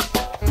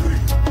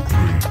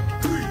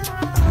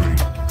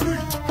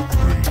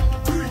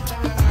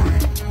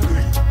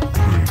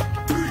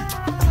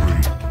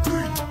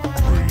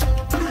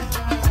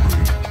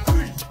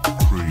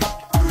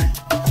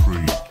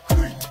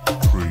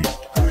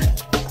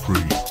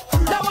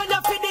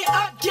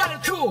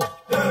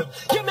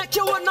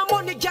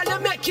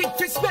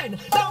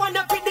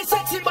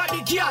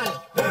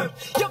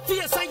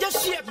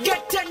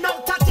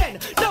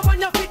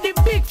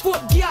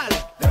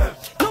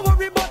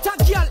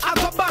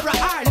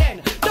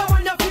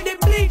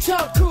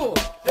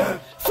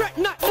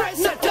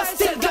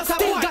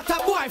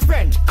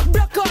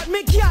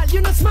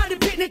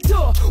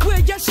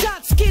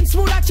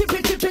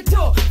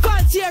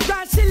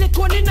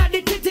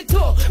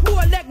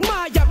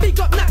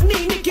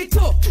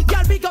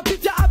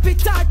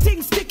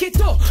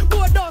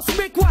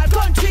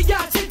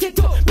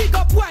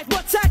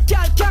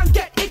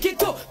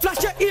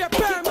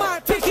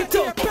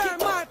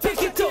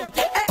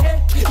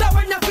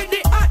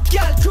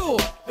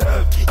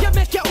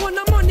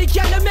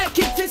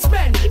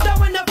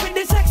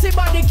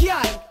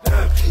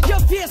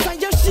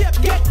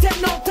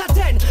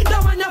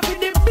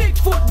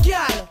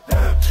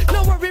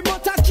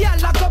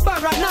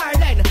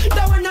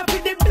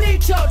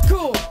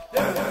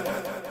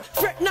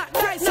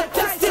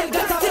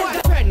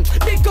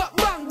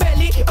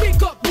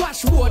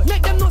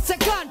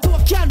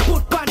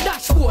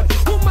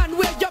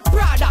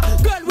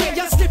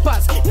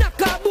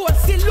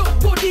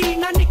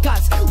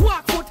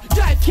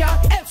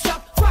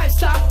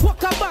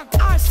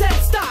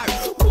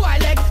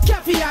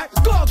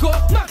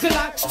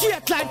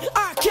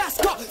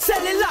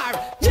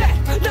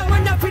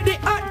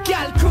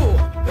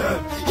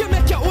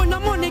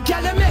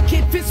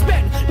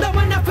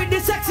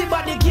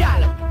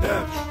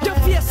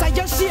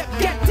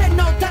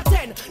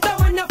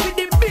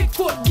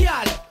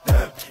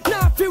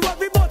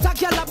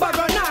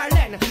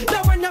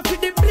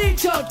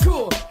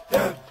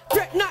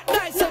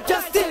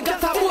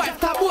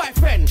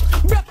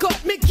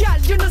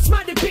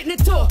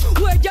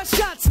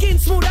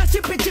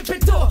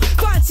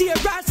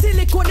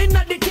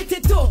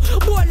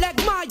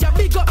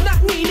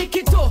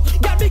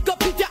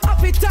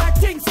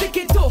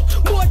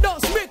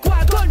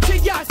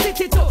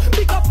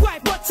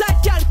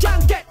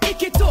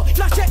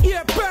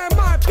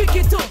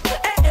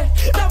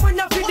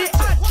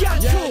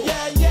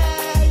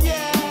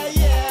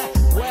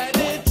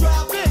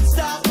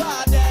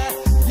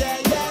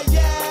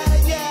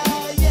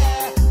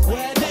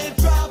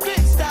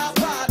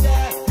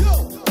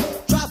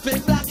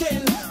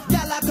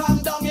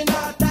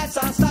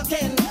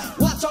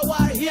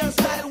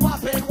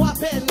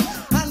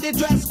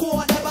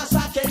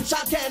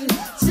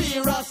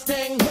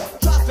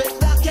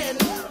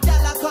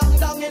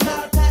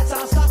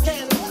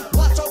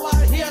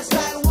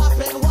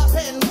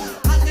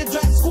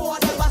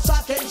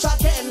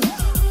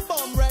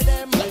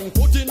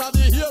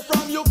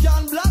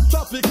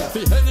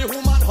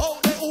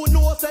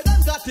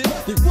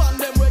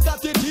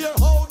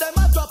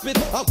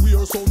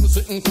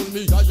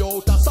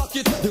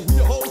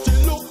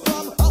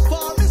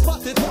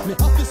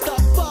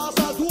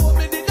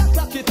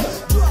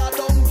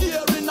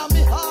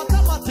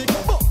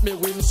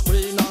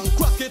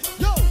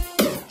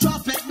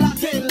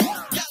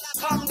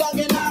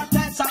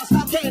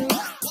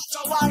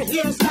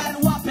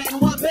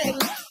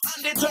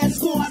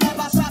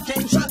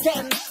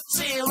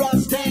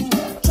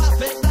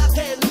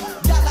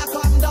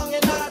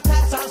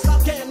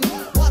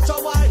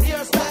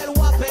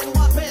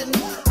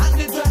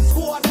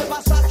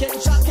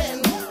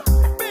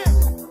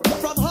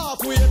 From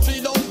halfway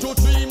tree down to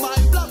 3 miles.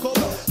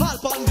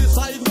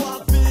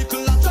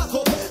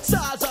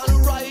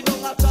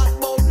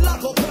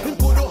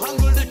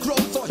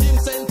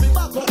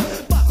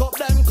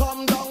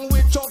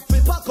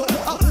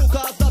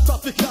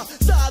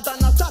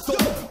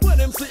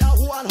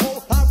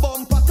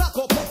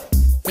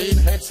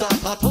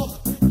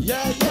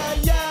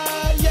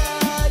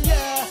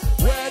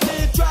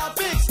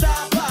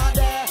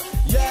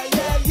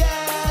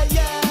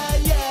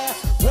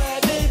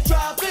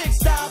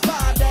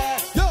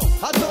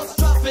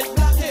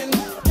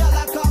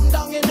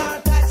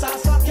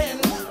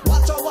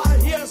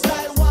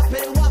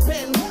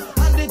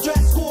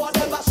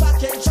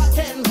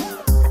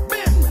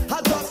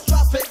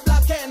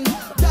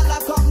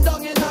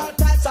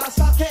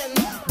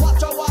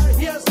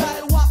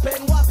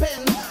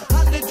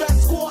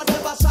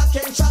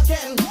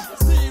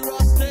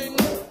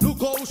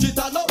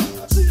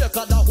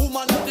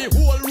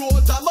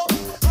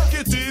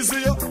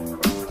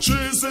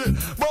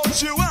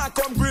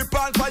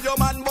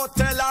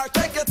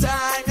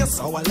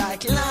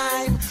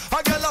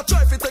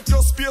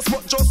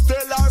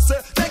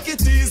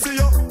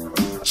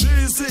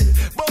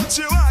 But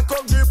you want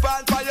come grip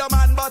on for your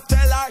man, but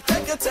tell her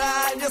take your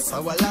time. You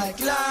sour like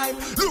lime.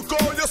 Look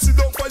how you sit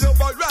down for your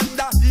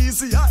veranda.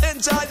 Easy, I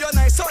enjoy your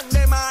nice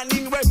Sunday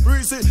morning when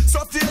breezy.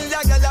 So till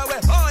your girl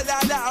away, all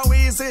that now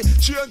easy.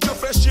 Change your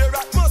fresh air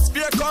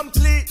atmosphere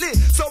completely.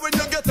 So when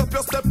you get up,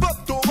 you step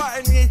up to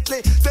wine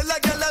neatly. Tell a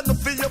girl I no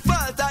feel your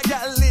fault, a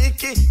girl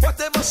leaky.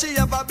 Whatever she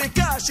ever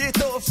because she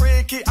too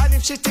freaky. And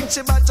if she thinks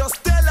she bad,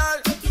 just tell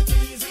her.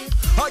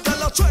 A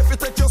girl a try to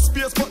take your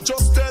space, but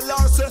just tell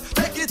her, say,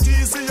 take it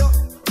easy, yo.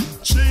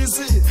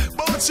 Cheesy,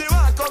 but she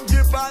want come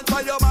give on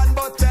for your man,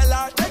 but tell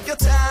her, take your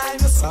time,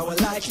 you sour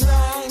like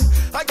lime.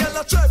 A girl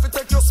a try to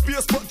take your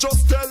space, but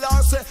just tell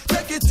her, say,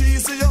 take it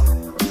easy,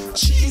 yo.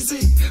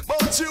 Cheesy,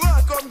 but she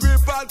want come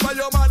grip on for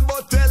your man,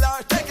 but tell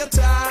her, take your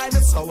time,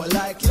 you sour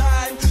like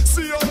lime.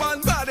 See your man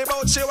body,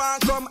 but she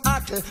want come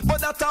hackle.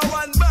 But that a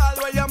one ball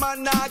where your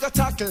man nah go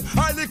tackle.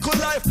 Her little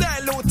life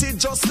diluted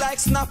just like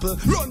Snapple.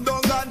 Run down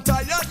and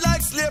tired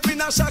like slave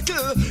in a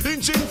shackle.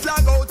 Engine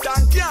flag out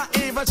and can't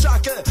even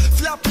shackle.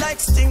 Flap like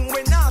sting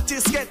when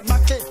artists get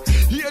buckled.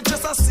 Here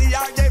just a see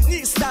her, them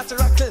knees start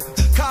rattle.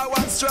 Car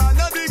one strong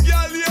and the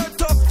girl here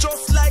tough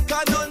just like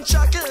a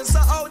nunchackle. So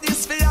how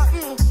this for ya?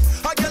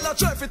 A girl a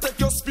try to take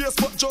your space,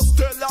 but just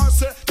tell her,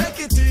 say, take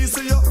it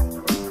easy, yo.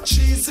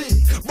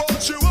 Cheesy,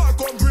 but you want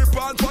come grip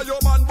on for your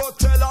man, but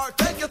tell her,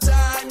 take your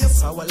time, you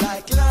sour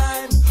like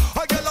lime.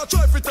 A girl a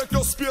try to take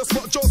your space,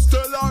 but just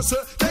tell her, say,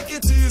 take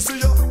it easy,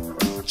 yo.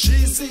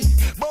 Cheesy,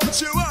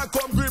 but you want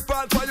come grip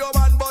on for your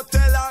man, but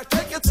tell her,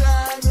 take your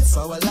time, you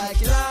sour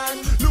like lime.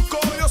 Look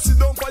how you sit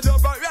down for your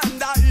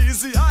veranda,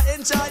 easy. I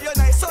enjoy your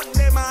nice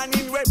Sunday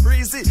morning, way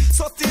breezy.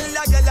 So till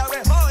your girl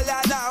away, all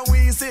that now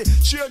easy.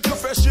 Change your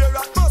fresh air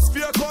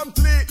atmosphere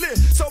completely.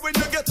 So when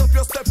you get up,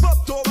 you step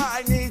up to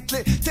her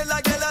neatly. Tell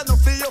a girl I no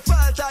feel your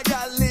fault, a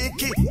girl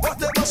leaky.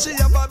 Whatever she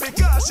ever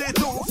because she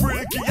too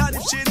freaky. And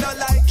if she not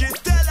like it,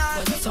 tell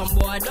her. But some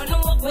boy don't know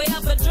what we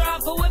have to draw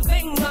for a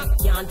finger.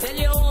 Can't tell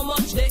you how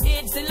much the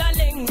heat still a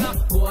linger.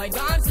 Boy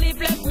can't sleep,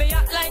 left me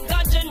act like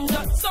a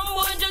ginger. Some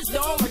boy just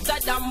don't want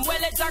that damn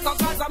well it's a go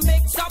cause I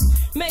mix up.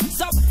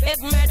 If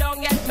me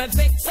don't get me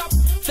fix up.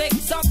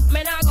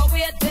 Me not go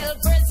wait till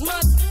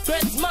Christmas.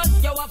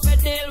 You have to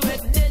deal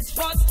with this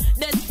fuss.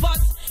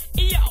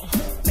 Yo,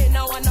 me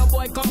no want no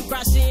boy come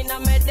crashing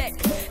on me deck.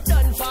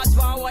 Done fast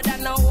forward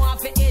and now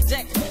want to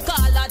eject.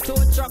 Call a tow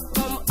truck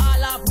come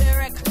all off the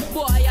wreck.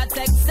 Boy I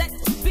take set,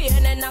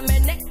 pain in my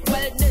neck.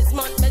 Well this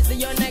month me see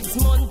you next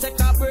month take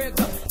a break.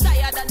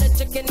 Tired of the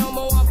chicken no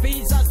more a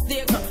piece of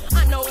steak.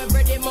 I know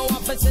every day more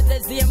want to see the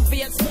same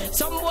face.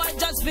 Some boy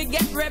just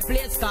forget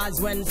replace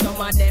cause when some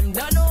of them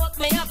don't work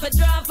me have to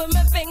draw for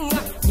my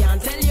finger.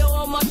 Can't tell you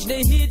how much the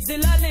heat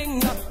still a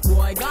linger.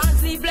 Boy can't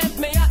sleep left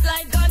me act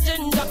like a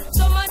ginger.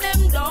 Some of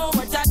them don't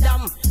want a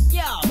damn.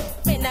 Yo,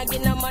 me not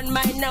give no man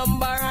my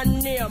number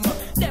and name.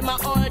 Them a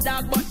old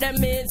dog but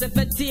them easy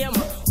for tame.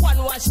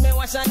 One wash me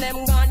wash and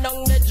them gone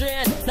down the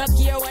drain. No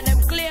care what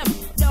them claim,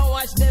 don't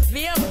watch the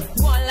fame.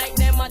 One like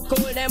them a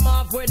cool them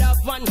off with a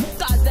fun.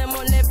 Cause them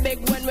only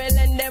big when we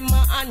lend them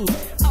a hand.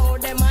 How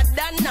them a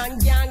done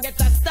and can't get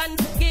a stand.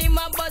 Give him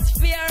a bus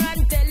fear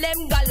and tell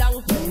them go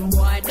long.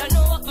 Boy don't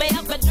know what me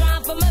have to draw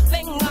for my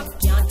finger.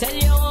 Can't tell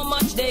you how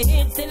much they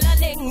hate till a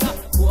linger.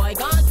 Boy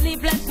can't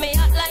sleep left me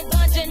act like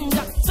a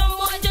ginger. Some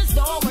boy just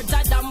don't want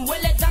a damn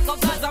will it go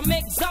cause I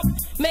mix up.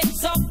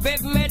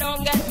 If me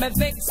don't get me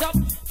fix up.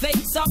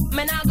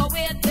 Me not go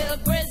wait till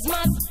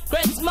Christmas.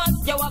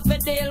 You have to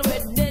deal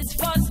with this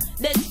fuss.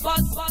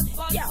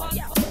 Yo.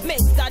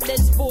 Mr.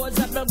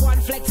 Disposable, go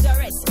and flex your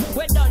wrist.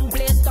 We done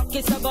play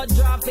stocky, so go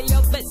draw for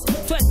your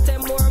fist.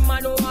 20 more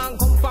man who want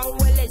come from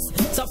Willis.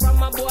 So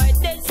from a boy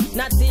this,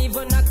 not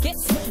even a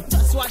kiss.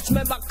 Just watch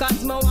me back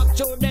as me walk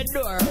through the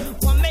door.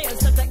 One me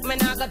used to take me,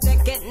 not go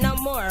take it no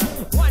more.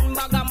 One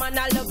bag of man,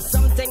 I look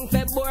something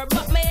for bore.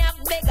 But me have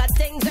bigger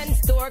things in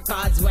store.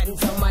 Cause when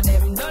some of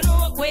them don't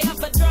work, we have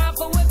to draw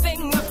for a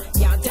finger.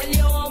 Can't tell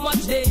you how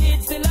much they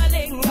eat still a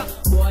linger.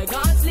 Boy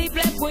can't sleep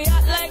left, we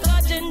act like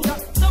a ginger.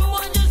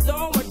 Someone just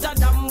don't want a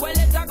damn well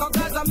it's a go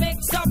cause I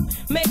mix up.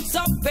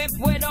 If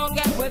we don't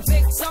get we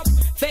fix up.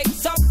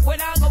 We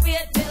not go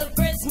wait till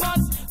Christmas,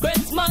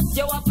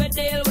 you have to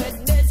deal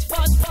with this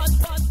fuss.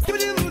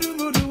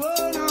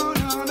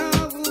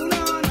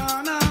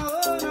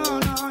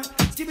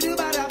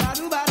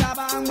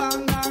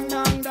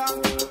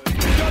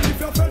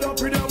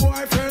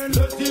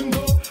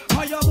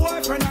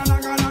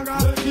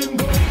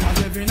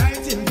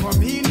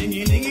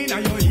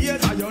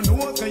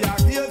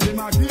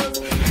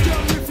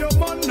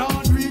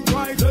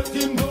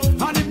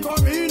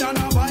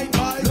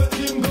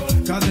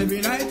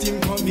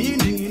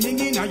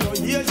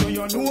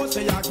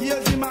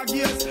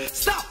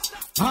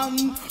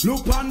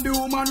 Look on the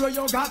woman where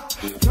you got.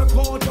 Check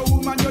out the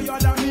woman where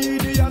you're the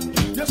idiot.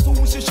 You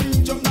soon see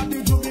she jump at the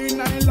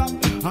juvenile lap.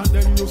 And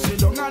then you sit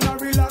down and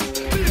relax.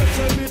 Here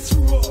say me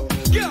true.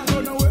 Can't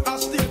run away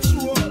and stay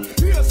true.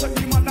 Here say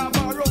the man have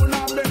a round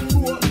and bend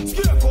low.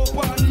 Scrape up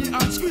on knee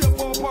and scrape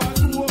up on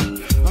toe.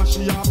 And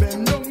she a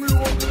bend down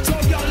low. So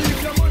girl if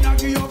your man a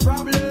give you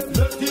problem,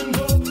 let him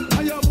go.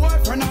 And your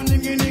boyfriend a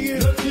niggy,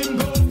 let him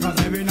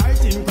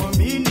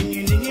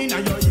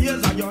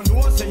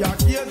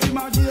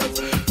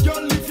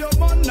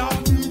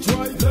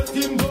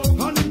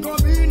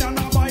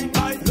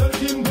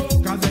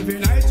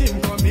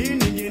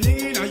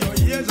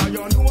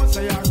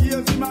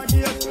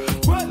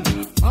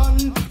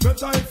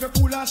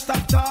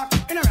stop talk.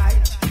 In a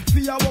right,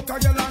 be a walk a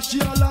girl and she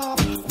a laugh.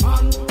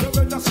 Man, you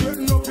better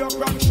straighten up your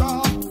crack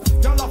shop.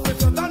 Girl have to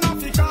shut down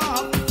Africa.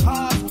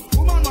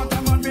 Woman want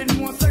a man with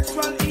more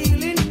sexual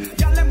healing.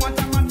 Girl them want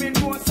a man with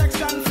more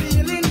sexual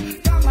feeling.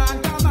 Come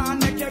on,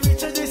 make you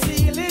reach the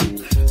ceiling.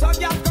 So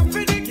girl come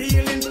for the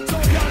healing. So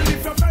girl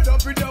if you're fed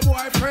up with your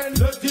boyfriend,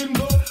 let him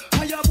go.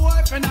 And your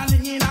boyfriend a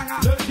linging hanga,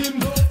 let him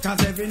go.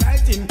 Cause every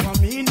night him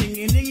come in,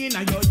 dinging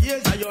and your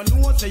ears and your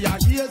nose say your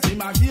ears,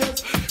 him a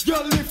ears.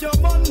 Girl if your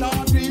man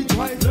not reach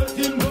right, let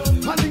him go.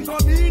 And him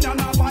come in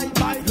and a bite,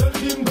 let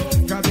him go.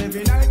 Cause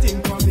every night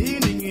him come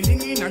in,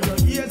 dinging and your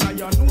ears and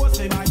your nose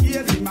say my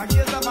ears, him a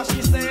ears. But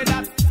she say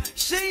that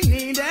she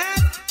needed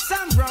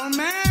some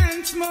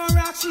romance, more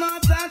rocks, more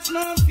touch,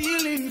 more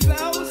feeling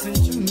close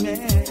to me.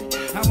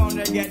 I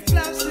wanna get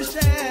close to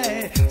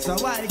share, so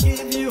I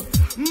give you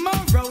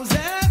more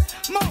roses,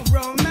 more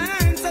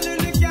romance, a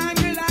little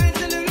candle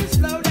light, a little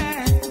slow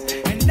dance,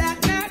 and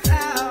that's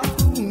how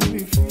we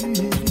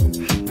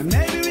feel. And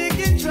maybe we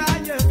can try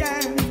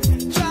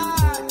again,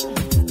 try.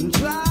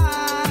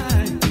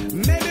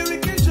 Maybe we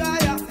can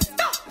try.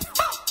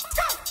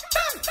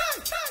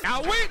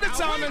 Now wait the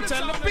time and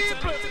tell the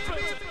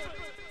people.